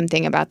will do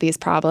something about these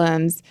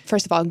problems.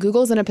 First of all,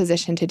 Google's in a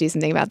position to do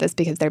something about this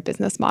because their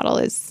business model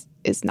is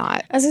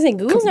not. I was going to say,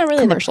 Google's not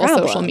really commercial the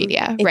problem. Social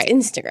media. It's right.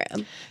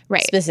 Instagram.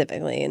 Right.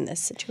 Specifically in this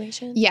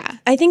situation. Yeah.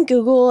 I think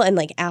Google and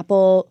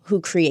Apple,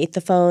 who create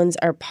the phones,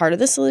 are part of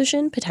the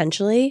solution,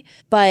 potentially.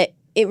 But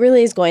it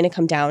really is going to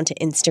come down to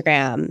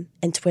Instagram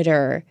and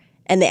Twitter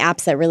and the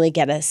apps that really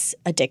get us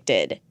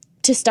addicted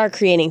to start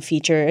creating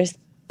features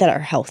that are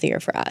healthier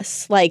for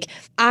us.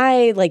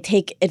 I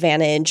take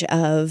advantage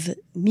of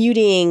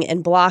muting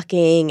and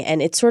blocking,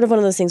 and it's sort of one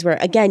of those things where,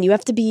 again, you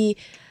have to be,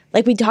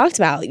 we talked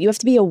about, you have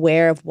to be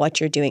aware of what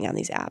you're doing on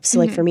these apps.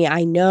 So for me,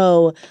 I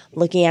know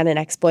looking at an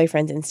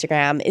ex-boyfriend's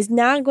Instagram is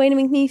not going to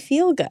make me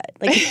feel good.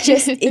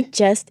 It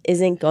just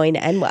isn't going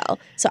to end well.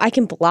 So I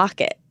can block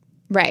it.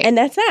 Right. And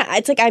that's that.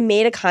 It's I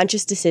made a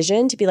conscious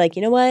decision to be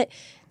you know what?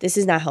 This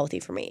is not healthy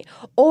for me.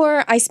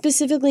 Or I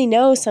specifically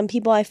know some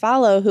people I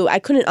follow who I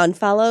couldn't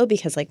unfollow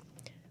because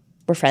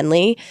we're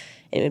friendly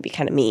and it would be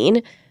kind of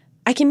mean.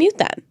 I can mute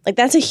them.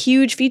 That's a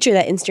huge feature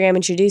that Instagram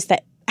introduced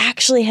that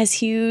actually has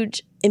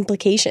huge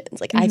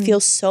implications. I feel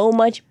so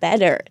much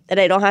better that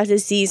I don't have to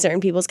see certain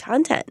people's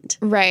content.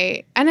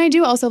 Right. And I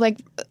do also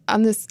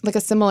on this,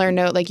 a similar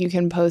note, you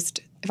can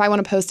post, if I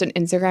want to post an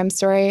Instagram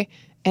story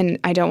and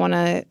I don't want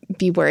to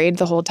be worried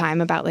the whole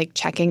time about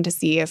checking to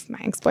see if my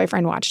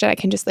ex-boyfriend watched it, I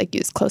can just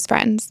use close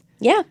friends.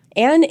 Yeah.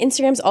 And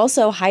Instagram's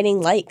also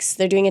hiding likes.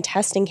 They're doing a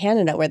test in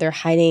Canada where they're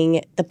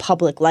hiding the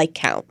public like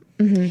count.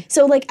 Mm-hmm.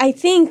 So I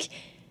think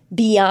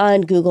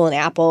beyond Google and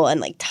Apple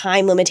and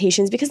time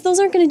limitations, because those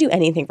aren't going to do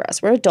anything for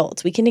us. We're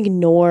adults. We can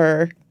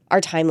ignore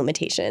our time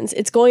limitations.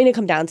 It's going to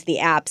come down to the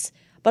apps,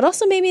 but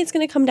also maybe it's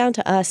going to come down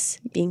to us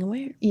being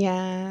aware.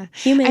 Yeah.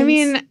 Humans. I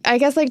mean, I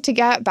guess to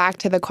get back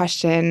to the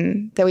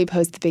question that we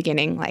posed at the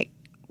beginning,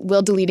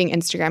 will deleting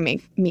Instagram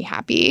make me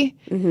happy?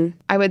 Mm-hmm.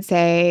 I would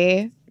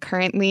say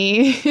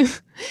currently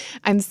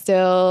I'm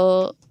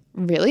still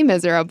really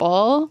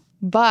miserable.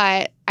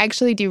 But I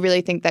actually do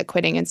really think that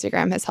quitting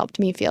Instagram has helped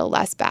me feel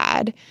less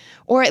bad,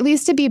 or at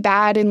least to be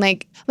bad. And I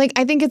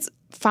think it's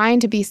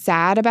fine to be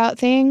sad about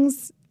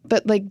things,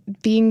 but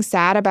being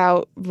sad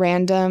about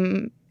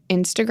random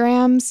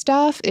Instagram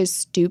stuff is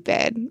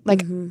stupid.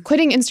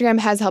 Quitting Instagram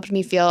has helped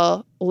me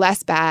feel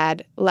less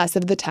bad, less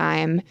of the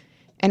time.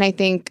 And I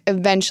think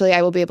eventually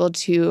I will be able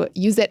to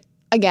use it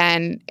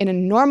again in a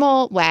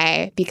normal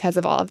way because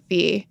of all of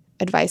the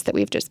advice that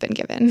we've just been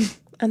given.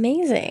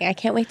 Amazing. I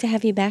can't wait to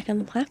have you back on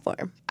the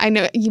platform. I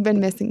know you've been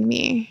missing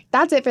me.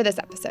 That's it for this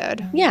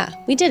episode. Yeah,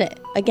 we did it.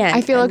 Again,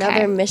 I feel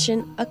another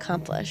mission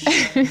accomplished.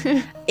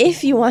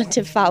 If you want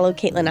to follow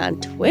Caitlin on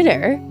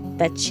Twitter,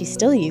 that she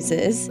still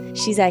uses,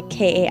 she's at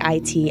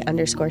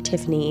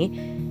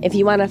KAIT_Tiffany. If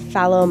you want to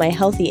follow my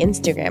healthy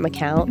Instagram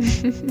account,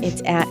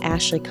 it's at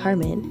Ashley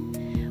Carmen.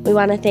 We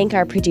want to thank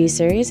our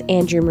producers,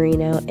 Andrew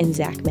Marino and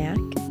Zach Mack.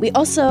 We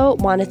also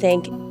want to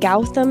thank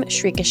Gautam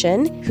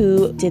Shrikishan,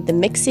 who did the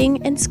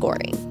mixing and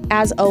scoring.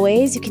 As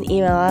always, you can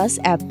email us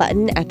at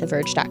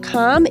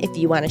button@theverge.com if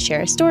you want to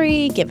share a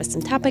story, give us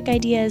some topic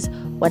ideas,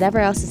 whatever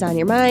else is on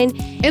your mind.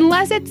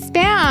 Unless it's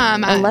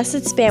spam. Unless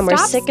it's spam.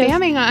 Stop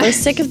spamming us. We're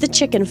sick of the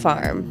chicken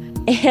farm.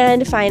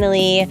 And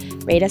finally,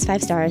 rate us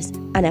 5 stars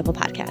on Apple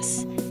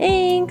Podcasts.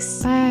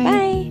 Thanks.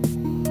 Bye. Bye.